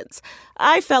subscriptions.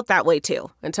 I felt that way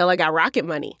too, until I got Rocket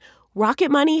Money.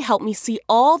 Rocket Money helped me see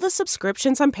all the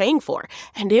subscriptions I'm paying for,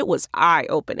 and it was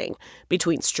eye-opening.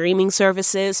 Between streaming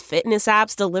services, fitness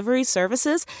apps, delivery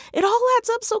services, it all adds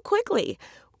up so quickly.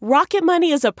 Rocket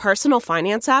Money is a personal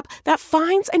finance app that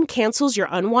finds and cancels your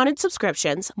unwanted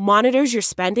subscriptions, monitors your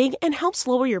spending, and helps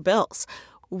lower your bills.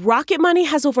 Rocket Money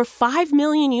has over 5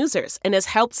 million users and has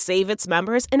helped save its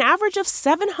members an average of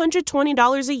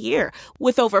 $720 a year,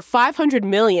 with over 500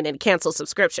 million in canceled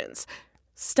subscriptions.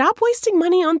 Stop wasting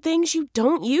money on things you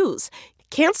don't use.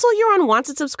 Cancel your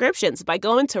unwanted subscriptions by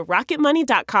going to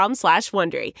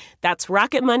rocketmoney.com/Wondery. That's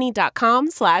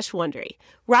rocketmoney.com/Wondery.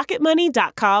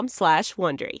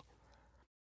 rocketmoney.com/Wondery.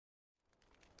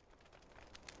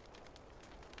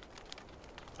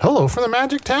 Hello from the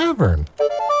Magic Tavern,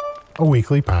 a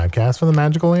weekly podcast from the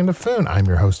magical land of Foon. I'm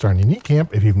your host, Arnie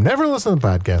Niekamp. If you've never listened to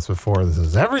the podcast before, this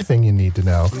is everything you need to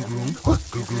know.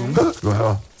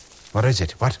 What is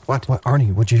it? What? What,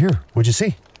 Arnie, what'd you hear? What'd you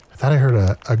see? I thought I heard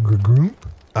a groomp.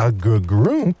 A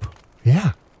groomp?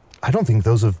 Yeah. I don't think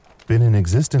those have been in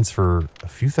existence for a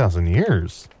few thousand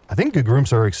years. I think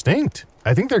Gagrumps are extinct.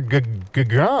 I think they're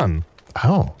gone.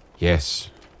 Oh. Yes.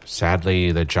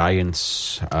 Sadly, the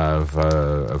giants of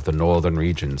the northern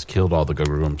regions killed all the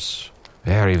Gagrumps.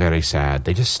 Very, very sad.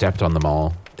 They just stepped on them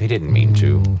all. They didn't mean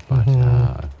to,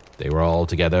 but they were all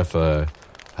together for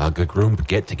a Gagrump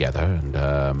get-together, and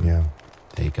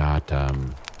they got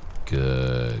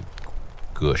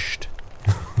gushed.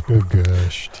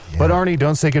 Gushed. Yeah. But Arnie,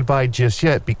 don't say goodbye just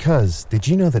yet, because did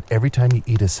you know that every time you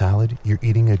eat a salad, you're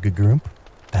eating a Gagrump?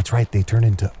 That's right, they turn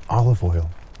into olive oil.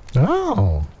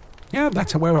 Oh. Yeah,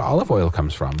 that's where olive oil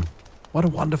comes from. What a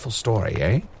wonderful story,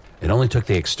 eh? It only took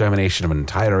the extermination of an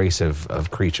entire race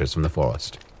of creatures from the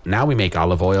forest. Now we make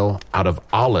olive oil out of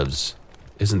olives.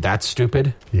 Isn't that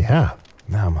stupid? Yeah.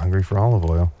 Now I'm hungry for olive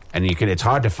oil. And it's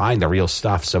hard to find the real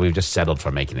stuff, so we've just settled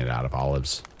for making it out of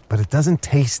olives. But it doesn't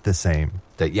taste the same.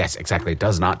 Yes, exactly. It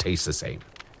does not taste the same.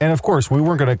 And of course, we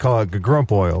weren't going to call it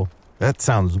Gagrump oil. That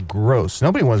sounds gross.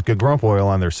 Nobody wants Gagrump oil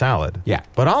on their salad. Yeah.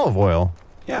 But olive oil.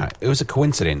 Yeah, it was a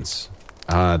coincidence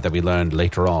that we learned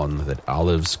later on that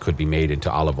olives could be made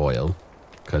into olive oil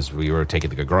because we were taking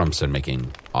the Gagrumps and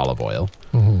making olive oil.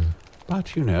 Mm-hmm.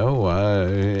 But,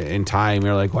 in time,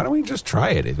 you're like, why don't we just try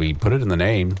it? We put it in the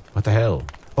name. What the hell?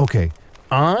 Okay.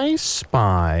 I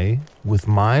spy with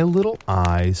my little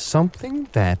eye something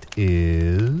that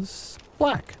is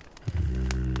black.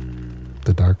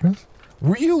 The darkness?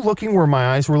 Were you looking where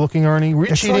my eyes were looking, Arnie? Were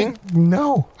you cheating?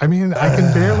 No. I mean, I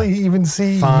can barely even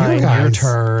see fine, you guys. Your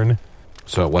turn.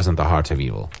 So it wasn't the heart of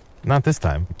evil. Not this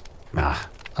time.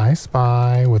 I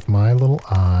spy with my little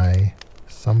eye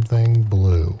something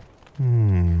blue.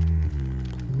 Blue.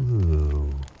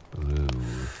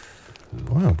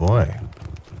 Oh, boy.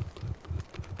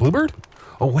 Bluebird?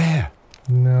 Oh, where?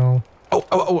 No.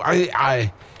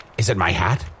 I is it my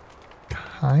hat?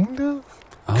 Kind of?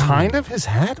 Oh. Kind of his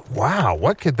hat? Wow,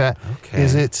 what could that... Okay.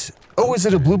 Is it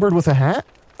a bluebird with a hat?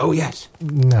 Oh, yes.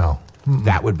 No.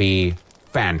 That would be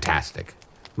fantastic.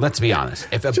 Let's be honest.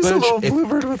 If a Just bird, a little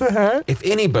bluebird with a hat? If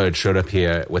any bird showed up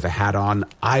here with a hat on,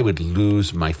 I would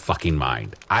lose my fucking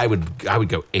mind. I would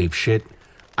go apeshit.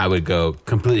 I would go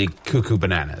completely cuckoo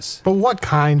bananas. But what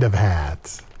kind of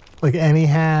hat? Like any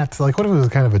hat? Like what if it was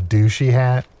kind of a douchey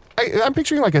hat? I'm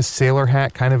picturing like a sailor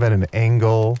hat kind of at an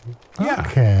angle. Yeah.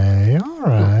 Okay, all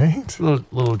right.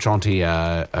 Little jaunty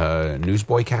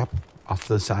newsboy cap off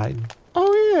the side.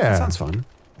 Oh, yeah. That sounds fun.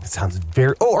 It sounds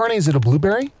very... Oh, Arnie, is it a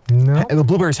blueberry? No. The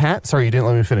blueberry's hat? Sorry, you didn't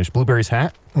let me finish. Blueberry's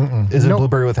hat? Mm-mm. Is it a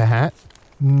blueberry with a hat?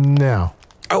 No.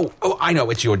 Oh, I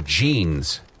know. It's your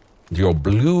jeans. Your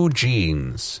blue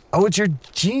jeans. Oh, it's your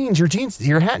jeans.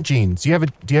 Your hat jeans. Do you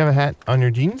have a hat on your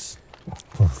jeans?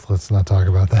 Let's not talk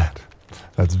about that.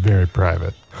 That's very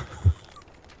private.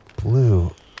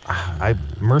 Blue.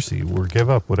 Mercy, or give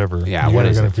up, whatever. Yeah, You're what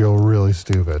is going it? to feel really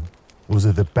stupid. Was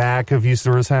it the back of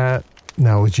Usador's hat?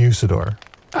 No, it's Usador.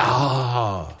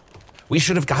 Oh. We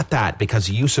should have got that because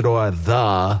Usador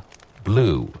the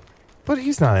blue. But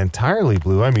he's not entirely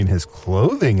blue. I mean, his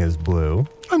clothing is blue.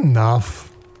 Enough.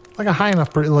 Like a high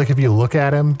enough... Like if you look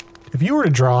at him, if you were to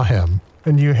draw him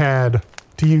and you had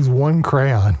to use one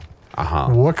crayon,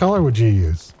 what color would you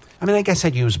use? I mean, I guess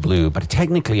I'd use blue, but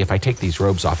technically if I take these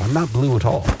robes off, I'm not blue at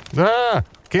all.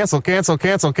 Cancel.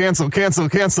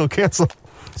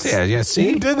 Yeah, see?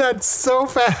 You did that so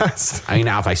fast. I mean,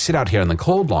 now if I sit out here in the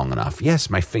cold long enough, yes,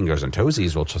 my fingers and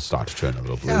toesies will just start to turn a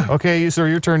little blue. Yeah. Okay, sir,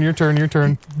 your turn.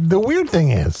 The weird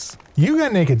thing is, you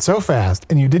got naked so fast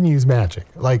and you didn't use magic.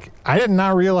 Like, I did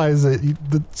not realize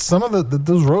that some of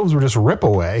those robes were just rip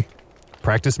away.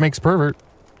 Practice makes pervert.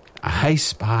 I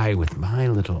spy with my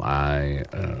little eye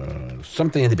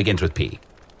something that begins with P.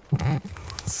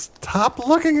 Stop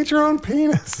looking at your own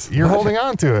penis. You're holding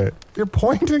on to it. You're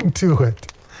pointing to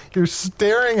it. You're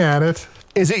staring at it.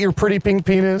 Is it your pretty pink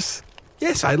penis?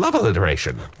 Yes, I love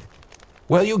alliteration.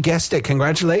 Well, you guessed it.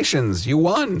 Congratulations. You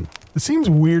won. It seems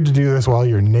weird to do this while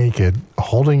you're naked,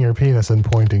 holding your penis and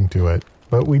pointing to it.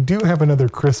 But we do have another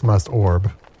Christmas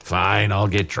orb. Fine, I'll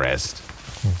get dressed.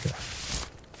 Okay.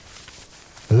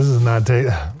 This is not...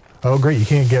 Oh, great. You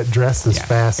can't get dressed as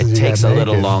fast as you It takes got a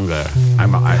little naked. longer.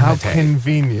 How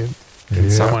convenient. Can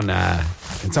someone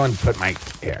put my...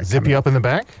 Here, Zip you up in the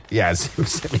back? Yeah,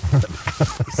 zip me up in the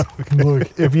back.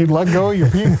 Look, if you'd let go of your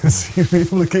penis, you'd be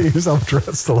able to get yourself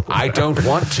dressed a little I bit. don't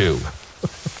want to.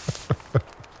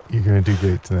 You're going to do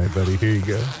great tonight, buddy. Here you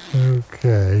go.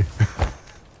 Okay.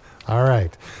 All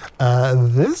right.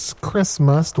 This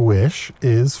Christmas wish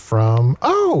is from...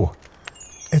 Oh!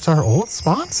 It's our old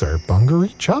sponsor,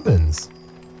 Bungaree Chubbins.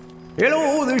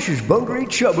 Hello, this is Bungaree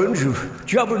Chubbins of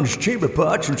Chubbins Chamber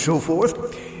Pots and so forth.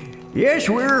 Yes,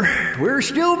 we're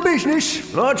still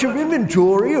business. Lots of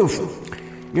inventory of,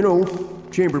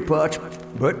 chamber pots.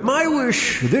 But my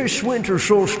wish this winter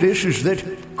solstice is that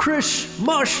Chris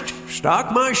must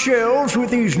stock my shelves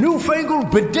with these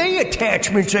newfangled bidet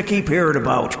attachments I keep hearing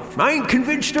about. I ain't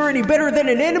convinced they're any better than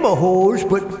an enema hose,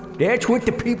 but that's what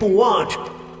the people want.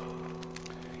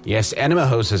 Yes, enema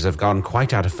hoses have gone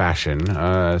quite out of fashion,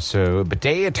 so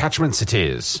bidet attachments it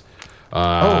is.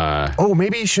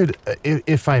 Maybe you should,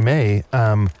 if I may,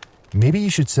 maybe you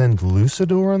should send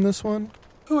Lucidor on this one?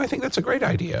 Oh, I think that's a great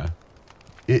idea.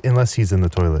 Unless he's in the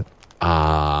toilet.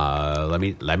 Let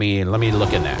me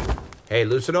look in there. Hey,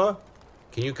 Lucidor,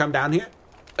 can you come down here?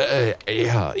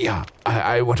 Yeah.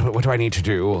 What do I need to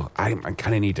do? I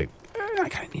kind of need to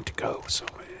go. So.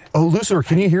 Oh, Lucidor,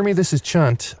 can you hear me? This is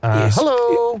Chunt. Yes.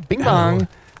 Hello, Bing Bong.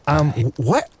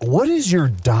 What is your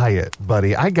diet,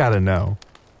 buddy? I gotta know.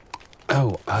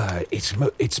 Oh,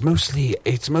 it's mostly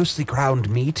ground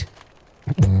meat.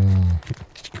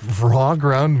 Raw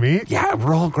ground meat? Yeah,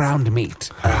 raw ground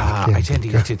meat. I tend to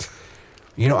eat it.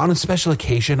 On a special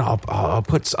occasion, I'll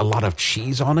put a lot of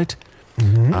cheese on it,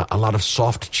 a lot of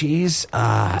soft cheese,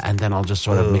 and then I'll just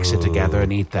sort of mix it together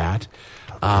and eat that.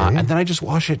 Okay. And then I just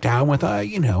wash it down with,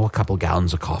 a couple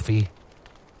gallons of coffee.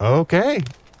 Okay.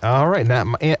 All right.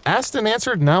 Now, asked and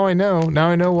answered. Now I know. Now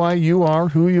I know why you are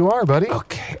who you are, buddy.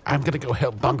 Okay. I'm going to go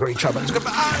help Bungaree Chubbins.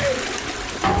 Goodbye.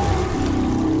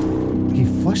 He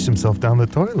flushed himself down the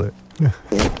toilet.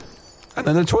 And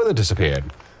then the toilet disappeared.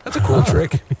 That's a cool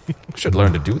trick. Should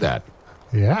learn to do that.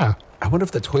 Yeah. I wonder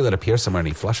if the toilet appears somewhere and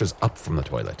he flushes up from the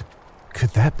toilet.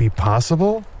 Could that be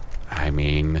possible? I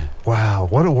mean... Wow,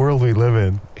 what a world we live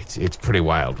in. It's pretty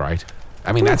wild, right?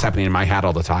 I mean, that's happening in my hat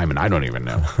all the time, and I don't even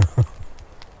know.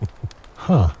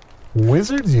 Huh.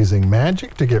 Wizards using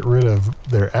magic to get rid of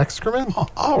their excrement? Oh,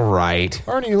 all right.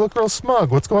 Arnie, you look real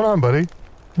smug. What's going on, buddy?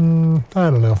 I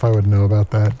don't know if I would know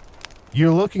about that.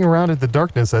 You're looking around at the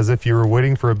darkness as if you were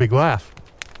waiting for a big laugh.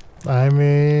 I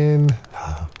mean,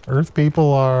 Earth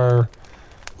people are...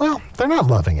 Well, they're not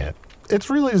loving it. It's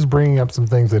really just bringing up some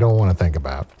things they don't want to think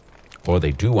about. Or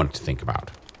they do want to think about.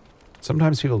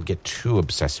 Sometimes people get too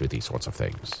obsessed with these sorts of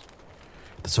things.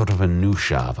 The sort of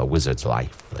minutia of a wizard's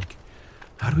life. Like,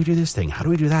 how do we do this thing? How do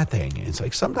we do that thing? And it's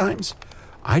like, sometimes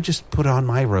I just put on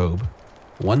my robe,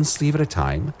 one sleeve at a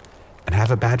time, and have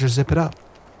a badger zip it up.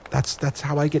 That's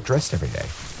how I get dressed every day.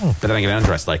 But then I get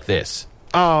undressed like this.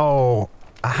 Oh,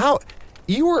 how?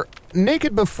 You were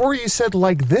naked before you said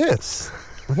like this.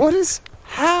 What is...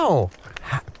 How?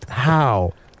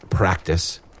 How?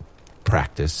 Practice.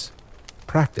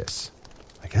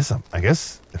 I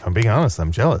guess, if I'm being honest,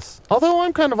 I'm jealous. Although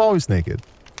I'm kind of always naked,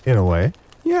 in a way.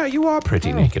 Yeah, you are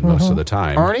pretty naked most of the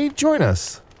time. Arnie, join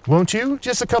us. Won't you?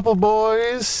 Just a couple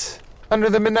boys under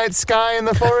the midnight sky in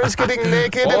the forest getting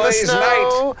naked in the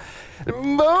snow.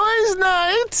 Boys'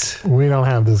 night. We don't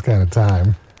have this kind of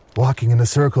time. Walking in a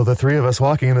circle, the three of us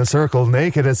walking in a circle,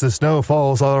 naked as the snow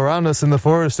falls all around us in the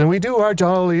forest, and we do our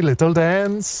jolly little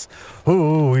dance.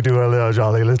 Oh, we do our little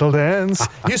jolly little dance.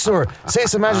 You, sir, say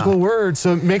some magical words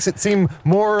so it makes it seem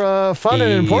more fun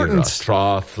and important. Wait,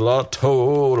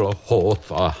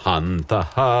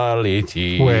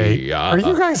 are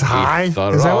you guys high? Is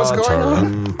that what's going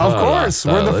on? Of course,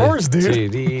 we're in the forest,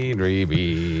 dude.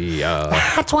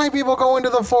 That's why people go into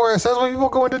the forest. That's why people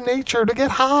go into nature, to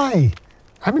get high.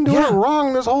 I've been doing it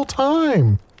wrong this whole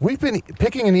time. We've been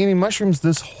picking and eating mushrooms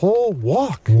this whole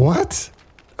walk. What?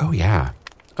 Oh, yeah.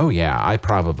 I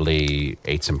probably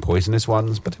ate some poisonous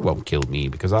ones, but it won't kill me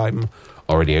because I'm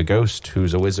already a ghost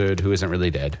who's a wizard who isn't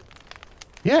really dead.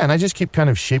 Yeah, and I just keep kind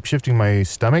of shape-shifting my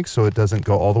stomach so it doesn't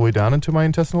go all the way down into my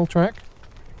intestinal tract.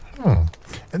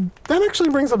 And that actually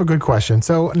brings up a good question.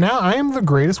 So now I am the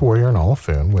greatest warrior in all of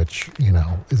Foon, which,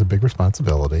 is a big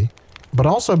responsibility. But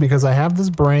also because I have this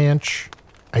branch...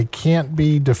 I can't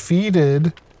be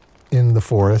defeated in the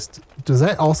forest. Does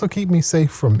that also keep me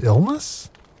safe from illness?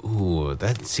 Ooh,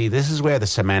 this is where the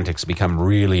semantics become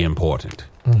really important.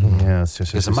 Yes,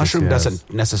 because a mushroom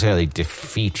doesn't necessarily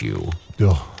defeat you.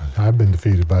 I've been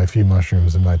defeated by a few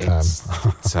mushrooms in my time.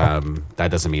 That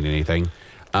doesn't mean anything.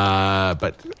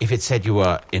 But if it said you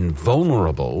were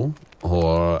invulnerable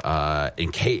or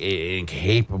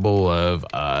incapable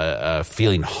of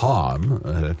feeling harm,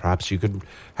 perhaps you could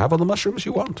have all the mushrooms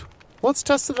you want. Let's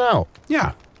test it out.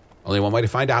 Yeah. Only one way to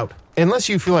find out. Unless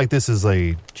you feel like this is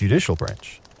a judicial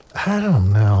branch. I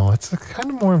don't know. It's kind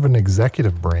of more of an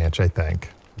executive branch, I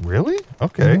think. Really?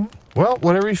 Okay. Well,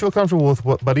 whatever you feel comfortable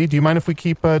with, buddy. Do you mind if we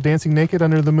keep dancing naked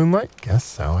under the moonlight? Guess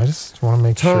so. I just want to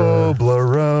make sure.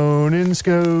 Toblerone and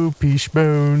Scopish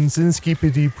bones and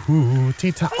skippity poo.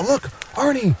 Look,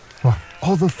 Arnie. What?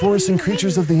 All the fluorescent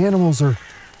creatures of the animals are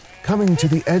coming to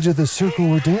the edge of the circle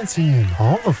we're dancing in.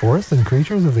 All the fluorescent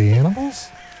creatures of the animals?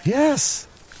 Yes.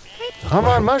 I'm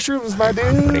on mushrooms, my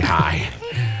dude. Pretty high.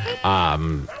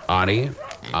 Ani,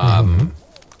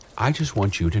 I just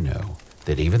want you to know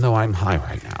that even though I'm high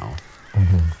right now,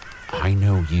 I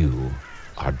know you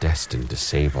are destined to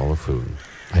save all of Foon.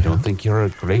 I don't think you're a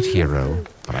great hero,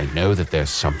 but I know that there's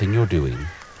something you're doing.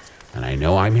 And I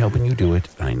know I'm helping you do it,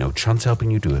 and I know Chunt's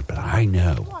helping you do it, but I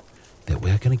know that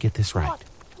we're going to get this right.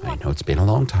 I know it's been a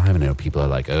long time, and I know people are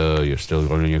like, oh, you're still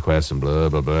going on your quest, and blah,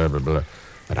 blah, blah, blah, blah.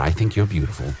 But I think you're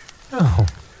beautiful. Oh.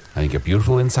 I think you're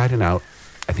beautiful inside and out.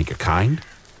 I think you're kind.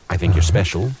 I think you're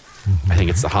special. I think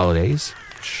it's the holidays.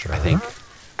 Sure. I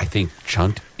think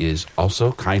Chunt is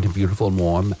also kind and beautiful and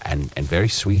warm and very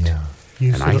sweet.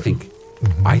 Yeah. I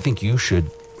think you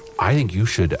should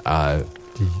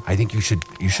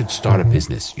start a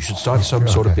business. You should start some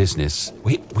sort of business.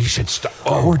 We should start.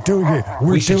 Oh, we're doing it.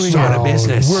 We should start a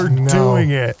business. We're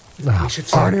doing it. We should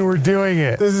start. Arnie, we're doing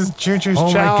it. This is Choo Choo's Oh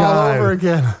my Chow all God. over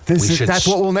again. That's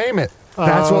what we'll name it.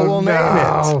 That's what we'll name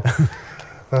it.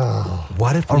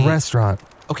 What if A restaurant.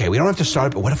 Okay, we don't have to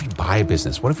start it, but what if we buy a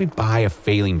business? What if we buy a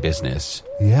failing business?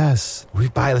 Yes. We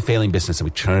buy the failing business and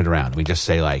we turn it around. We just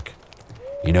say like,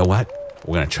 you know what?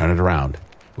 We're going to turn it around.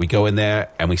 We go in there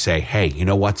and we say, hey, you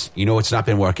know what's not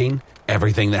been working?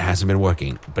 Everything that hasn't been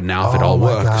working. But now if it all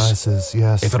works, goddesses,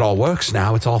 yes. if it all works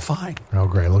now, it's all fine. Oh,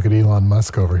 great. Look at Elon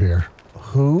Musk over here.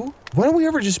 Who? Why don't we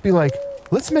ever just be like,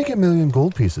 let's make 1 million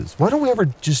gold pieces? Why don't we ever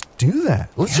just do that?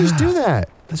 Let's just do that.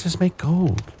 Let's just make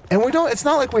gold. And it's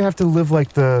not like we have to live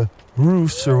like the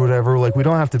roofs or whatever. Like, we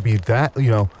don't have to be that,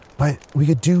 but we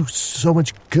could do so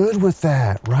much good with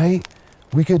that, right?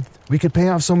 We could pay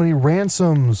off so many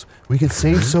ransoms. We could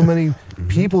save so many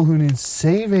people who need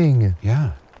saving.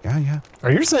 Yeah.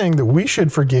 Are you saying that we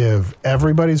should forgive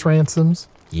everybody's ransoms?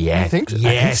 Yeah. I think so.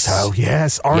 Yes.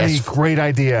 Yes. Arnie, Yes. great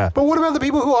idea. But what about the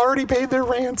people who already paid their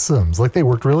ransoms? Like, they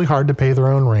worked really hard to pay their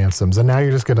own ransoms, and now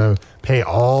you're just going to pay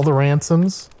all the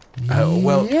ransoms?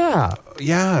 Yeah,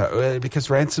 because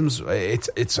ransoms.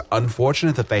 It's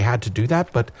unfortunate that they had to do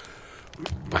that, but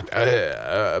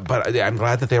I'm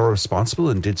glad that they were responsible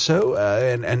and did so.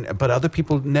 But other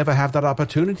people never have that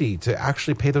opportunity to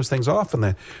actually pay those things off,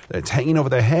 and it's hanging over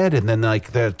their head, and then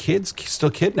like their kids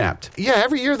still kidnapped. Yeah,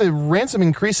 every year the ransom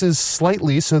increases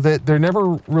slightly so that they're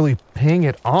never really paying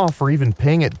it off or even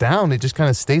paying it down. It just kind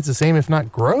of stays the same, if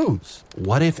not grows.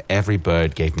 What if every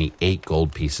bird gave me 8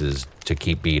 gold pieces to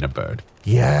keep being a bird?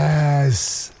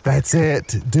 Yes, that's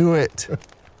it. Do it.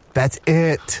 That's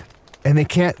it. And they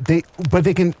can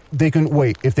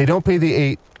wait. If they don't pay the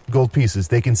 8 gold pieces,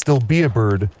 they can still be a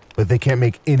bird, but they can't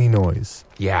make any noise.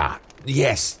 Yeah.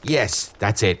 Yes,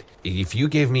 that's it. If you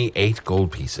give me 8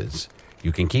 gold pieces,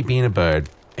 you can keep being a bird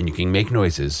and you can make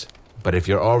noises. But if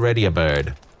you're already a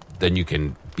bird, then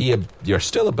you're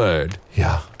still a bird.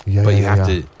 Yeah. But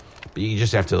you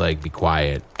just have to like be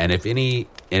quiet. And if any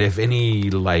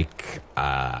like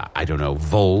I don't know,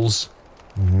 voles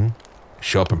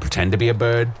show up and pretend to be a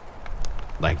bird,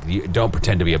 like, you don't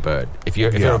pretend to be a bird. If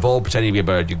you're a vole pretending to be a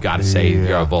bird, you got to say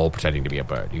you're a vole pretending to be a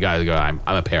bird. You got to go, I'm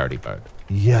a parody bird.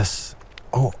 Yes.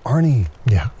 Oh, Arnie.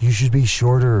 Yeah. You should be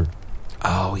shorter.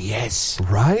 Oh, yes.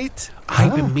 Right?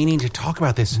 I've been meaning to talk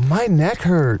about this. My neck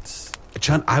hurts.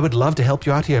 Chunt, I would love to help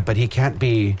you out here, but he can't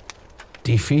be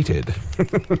defeated.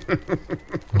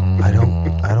 I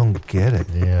don't get it.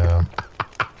 Yeah.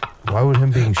 Why would him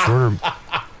being shorter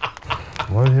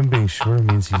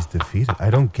means he's defeated? I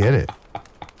don't get it.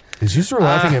 Is User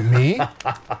laughing at me?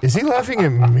 Is he laughing at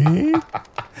me?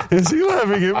 Is he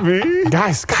laughing at me?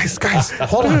 Guys.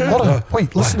 Hold on.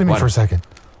 Wait, listen to me for a second.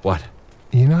 What?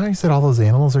 You know how you said all those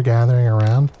animals are gathering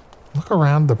around? Look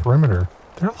around the perimeter.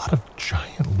 There are a lot of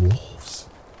giant wolves.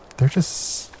 They're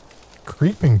just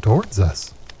creeping towards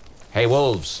us. Hey,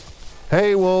 wolves.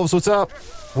 Hey, wolves, what's up?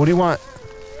 What do you want?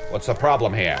 What's the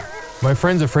problem here? My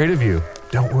friend's afraid of you.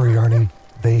 Don't worry, Arnie.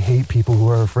 They hate people who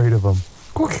are afraid of them.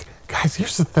 Quick, guys,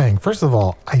 here's the thing. First of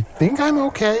all, I think I'm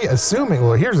okay, here's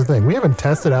the thing. We haven't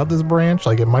tested out this branch.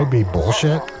 Like, it might be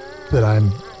bullshit that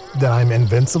I'm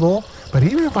invincible. But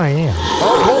even if I am...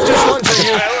 Oh, wolf just lunged at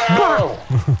you.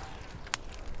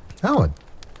 Oh, it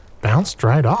bounced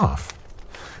right off.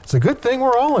 It's a good thing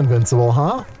we're all invincible,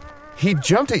 huh? He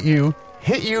jumped at you,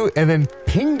 hit you, and then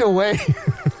pinged away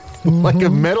like a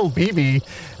metal BB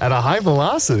at a high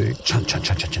velocity. Chun.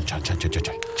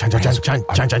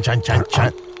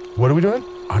 What are we doing?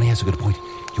 Arnie has a good point.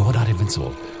 You're not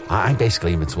invincible. I'm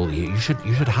basically invincible. You should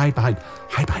hide behind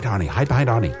Arnie. Hide behind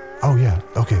Arnie. Oh, yeah.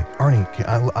 Okay, Arnie,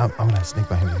 I'm going to sneak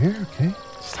behind you here, okay?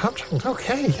 Stop.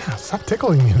 Okay, yeah. Stop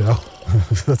tickling me, though.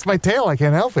 That's my tail. I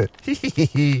can't help it.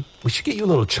 We should get you a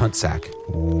little chunt sack.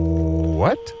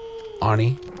 What?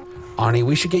 Arnie,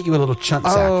 we should get you a little chunt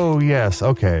sack. Oh, yes.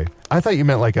 Okay. I thought you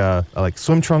meant like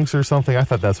swim trunks or something. I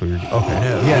thought that's what you're...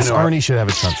 Okay. Yes, Arnie should have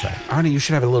a chunt sack. Arnie, you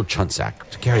should have a little chunt sack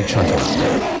to carry chunt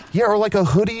around. Yeah, or like a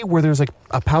hoodie where there's like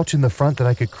a pouch in the front that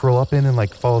I could curl up in and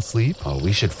like fall asleep. Oh,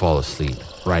 we should fall asleep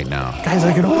right now. Guys,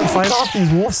 I can only fight off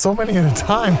these wolves so many at a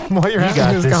time while you're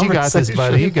having this conversation. You got this,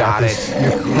 buddy. You got this.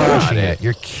 You're crushing it.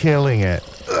 You're killing it.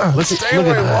 Look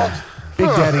at Big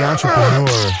Daddy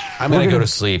Entrepreneur. I'm going to go to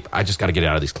sleep. I just got to get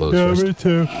out of these clothes first. Me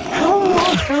too. How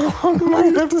long am I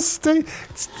going to have to stay?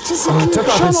 It's just he took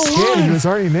off his skin. He was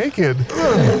already naked. He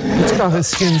took off his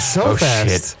skin so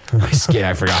fast. Shit. My skin,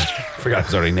 I forgot. I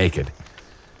was already naked.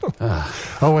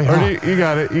 Oh, wait. Arnie, you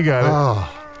got it. Oh.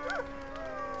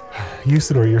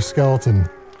 Usador, your skeleton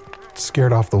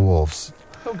scared off the wolves.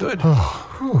 Oh, good.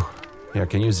 Yeah,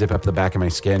 can you zip up the back of my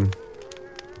skin?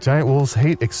 Giant wolves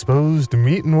hate exposed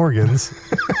meat and organs.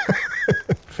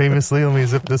 Famously, let me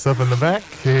zip this up in the back.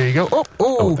 Here you go.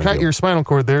 Oh, cut your spinal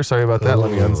cord there. Sorry about that.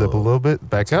 Let me unzip a little bit.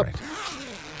 Back up. Right.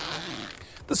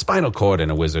 The spinal cord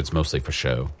in a wizard's mostly for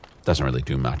show. Doesn't really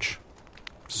do much.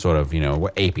 Sort of,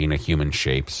 we're aping a human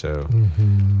shape, so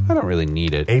I don't really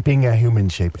need it. Aping a human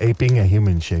shape.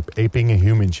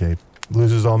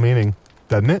 Loses all meaning,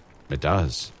 doesn't it? It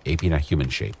does. Aping a human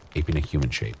shape.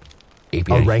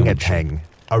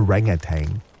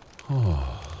 Orangutan.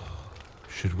 Oh.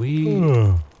 Should we?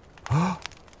 Arnie,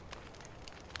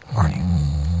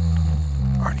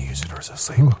 Usador's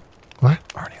asleep. What?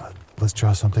 Arnie, let's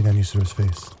draw something on Usador's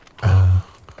face.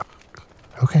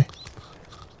 Okay.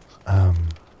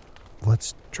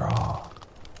 Let's draw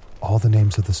all the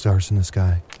names of the stars in the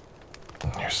sky.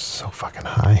 You're so fucking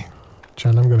high.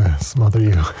 John, I'm gonna smother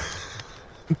you.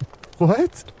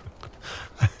 What?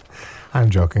 I'm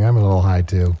joking. I'm a little high,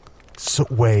 too. So,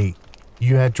 wait.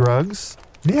 You had drugs?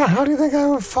 Yeah, how do you think I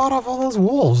would have fought off all those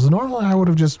wolves? Normally, I would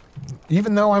have just...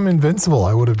 Even though I'm invincible,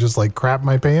 I would have just, crapped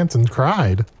my pants and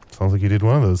cried. Sounds like you did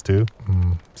one of those, too.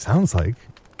 Sounds like.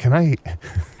 Can I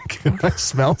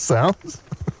smell sounds?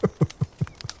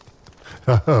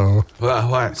 Oh.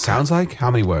 What? Sounds like? How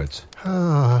many words?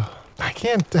 I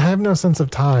have no sense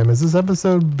of time. Has this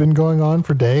episode been going on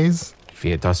for days?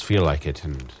 It does feel like it,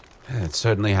 and it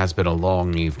certainly has been a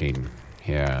long evening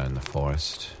here in the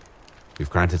forest. We've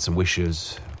granted some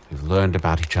wishes. We've learned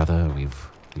about each other. We've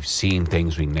seen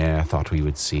things we ne'er thought we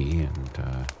would see,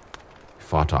 and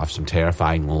fought off some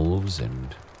terrifying wolves,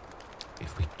 and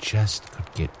if we just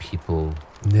could get people...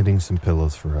 Knitting some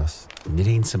pillows for us.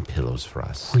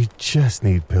 We just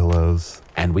need pillows.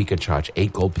 And we could charge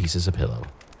 8 gold pieces a pillow,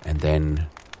 and then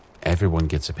everyone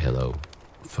gets a pillow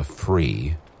for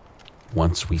free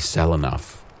once we sell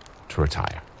enough to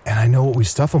retire. And I know what we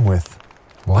stuff them with.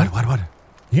 What?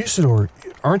 Usador,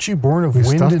 aren't you born of wind?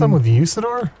 We stuff them with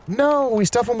Usador? No, we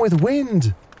stuff them with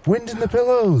wind. Wind in the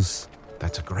pillows.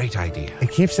 That's a great idea. It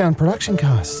keeps down production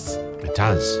costs. It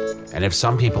does. And if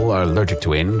some people are allergic to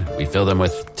wind, we fill them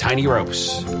with tiny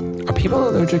ropes. Are people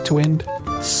allergic to wind?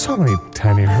 So many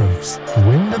tiny ropes.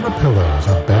 Wind in the Pillows,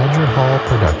 a Badger Hall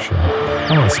production.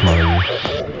 I want to smother you.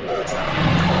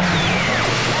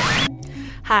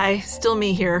 Hi, still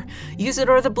me here.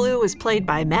 Usador the Blue was played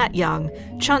by Matt Young.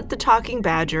 Chunt the Talking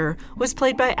Badger was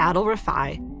played by Adil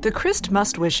Rafai. The Christ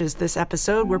Must Wishes this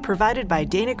episode were provided by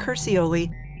Dana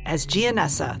Curcioli as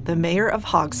Gianessa, the mayor of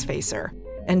Hogsfacer,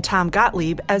 and Tom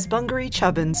Gottlieb as Bungaree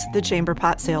Chubbins, the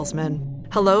chamberpot salesman.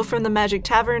 Hello from the Magic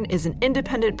Tavern is an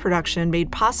independent production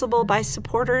made possible by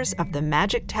supporters of the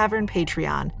Magic Tavern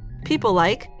Patreon. People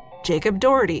like Jacob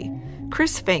Doherty,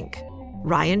 Chris Fink,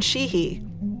 Ryan Sheehy,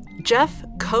 Jeff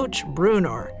Coach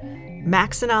Brunor,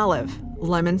 Max and Olive,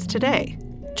 Lemons Today,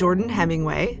 Jordan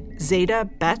Hemingway, Zeta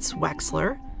Betts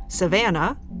Wexler,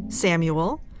 Savannah,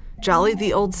 Samuel, Jolly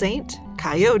the Old Saint,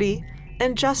 Coyote,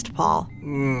 and Just Paul.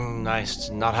 Nice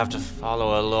to not have to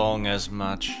follow along as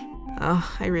much.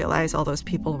 Oh, I realize all those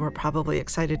people were probably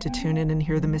excited to tune in and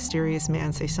hear the mysterious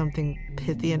man say something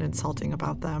pithy and insulting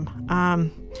about them.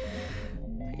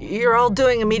 You're all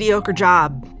doing a mediocre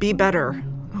job. Be better.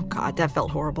 Oh God, that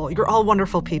felt horrible. You're all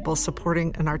wonderful people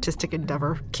supporting an artistic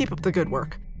endeavor. Keep up the good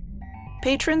work.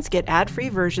 Patrons get ad-free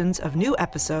versions of new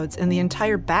episodes in the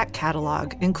entire back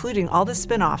catalog, including all the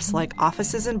spin-offs like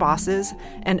Offices and Bosses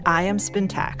and I Am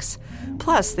Spintax.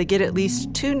 Plus, they get at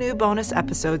least 2 new bonus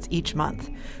episodes each month.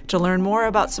 To learn more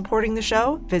about supporting the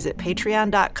show, visit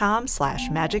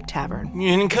patreon.com/Magic Tavern.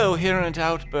 Incoherent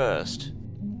outburst.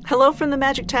 Hello from the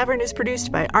Magic Tavern is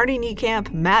produced by Arnie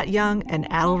Niekamp, Matt Young, and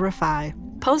Adil Rafai.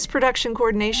 Post-production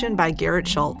coordination by Garrett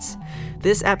Schultz.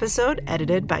 This episode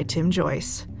edited by Tim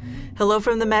Joyce. Hello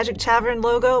from the Magic Tavern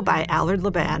logo by Allard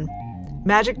Laban.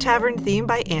 Magic Tavern theme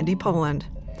by Andy Poland.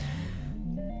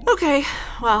 Okay,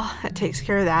 well, that takes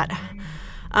care of that.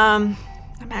 I'm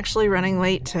actually running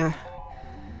late to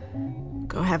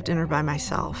go have dinner by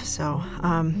myself, so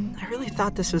I really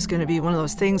thought this was going to be one of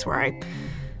those things where I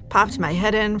popped my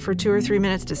head in for 2 or 3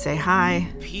 minutes to say hi.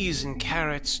 Peas and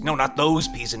carrots. No, not those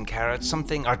peas and carrots.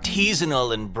 Something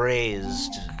artisanal and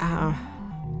braised. Well,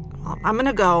 I'm going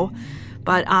to go,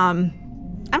 but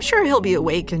I'm sure he'll be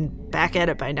awake and back at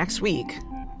it by next week,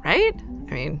 right?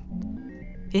 I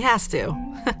mean, he has to,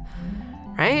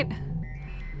 right?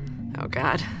 Oh,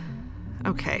 God.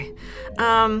 Okay.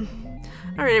 All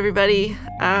right, everybody.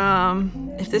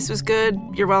 If this was good,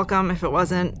 you're welcome. If it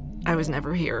wasn't, I was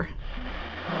never here.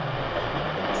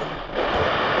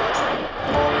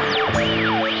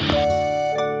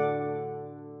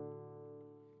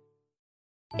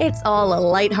 It's all a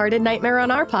lighthearted nightmare on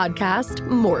our podcast,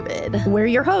 Morbid. We're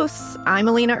your hosts. I'm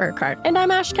Alina Urquhart. And I'm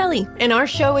Ash Kelly. And our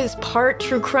show is part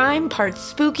true crime, part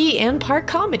spooky, and part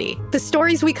comedy. The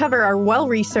stories we cover are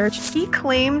well-researched. He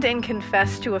claimed and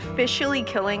confessed to officially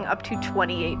killing up to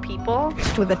 28 people.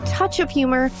 With a touch of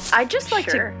humor. I'd just like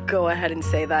to go ahead and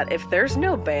say that if there's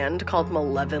no band called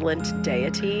Malevolent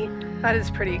Deity, that is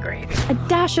pretty great. A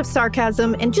dash of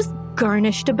sarcasm and just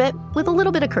garnished a bit with a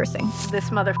little bit of cursing.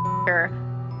 This motherfucker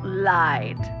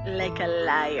lied like a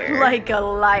liar. Like a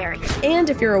liar. And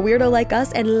if you're a weirdo like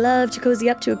us and love to cozy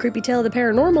up to a creepy tale of the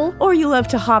paranormal, or you love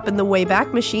to hop in the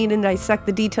Wayback Machine and dissect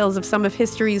the details of some of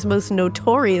history's most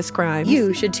notorious crimes,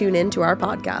 you should tune in to our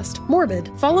podcast,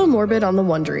 Morbid. Follow Morbid on the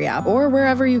Wondery app or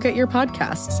wherever you get your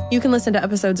podcasts. You can listen to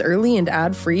episodes early and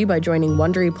ad-free by joining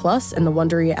Wondery Plus in the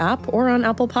Wondery app or on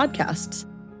Apple Podcasts.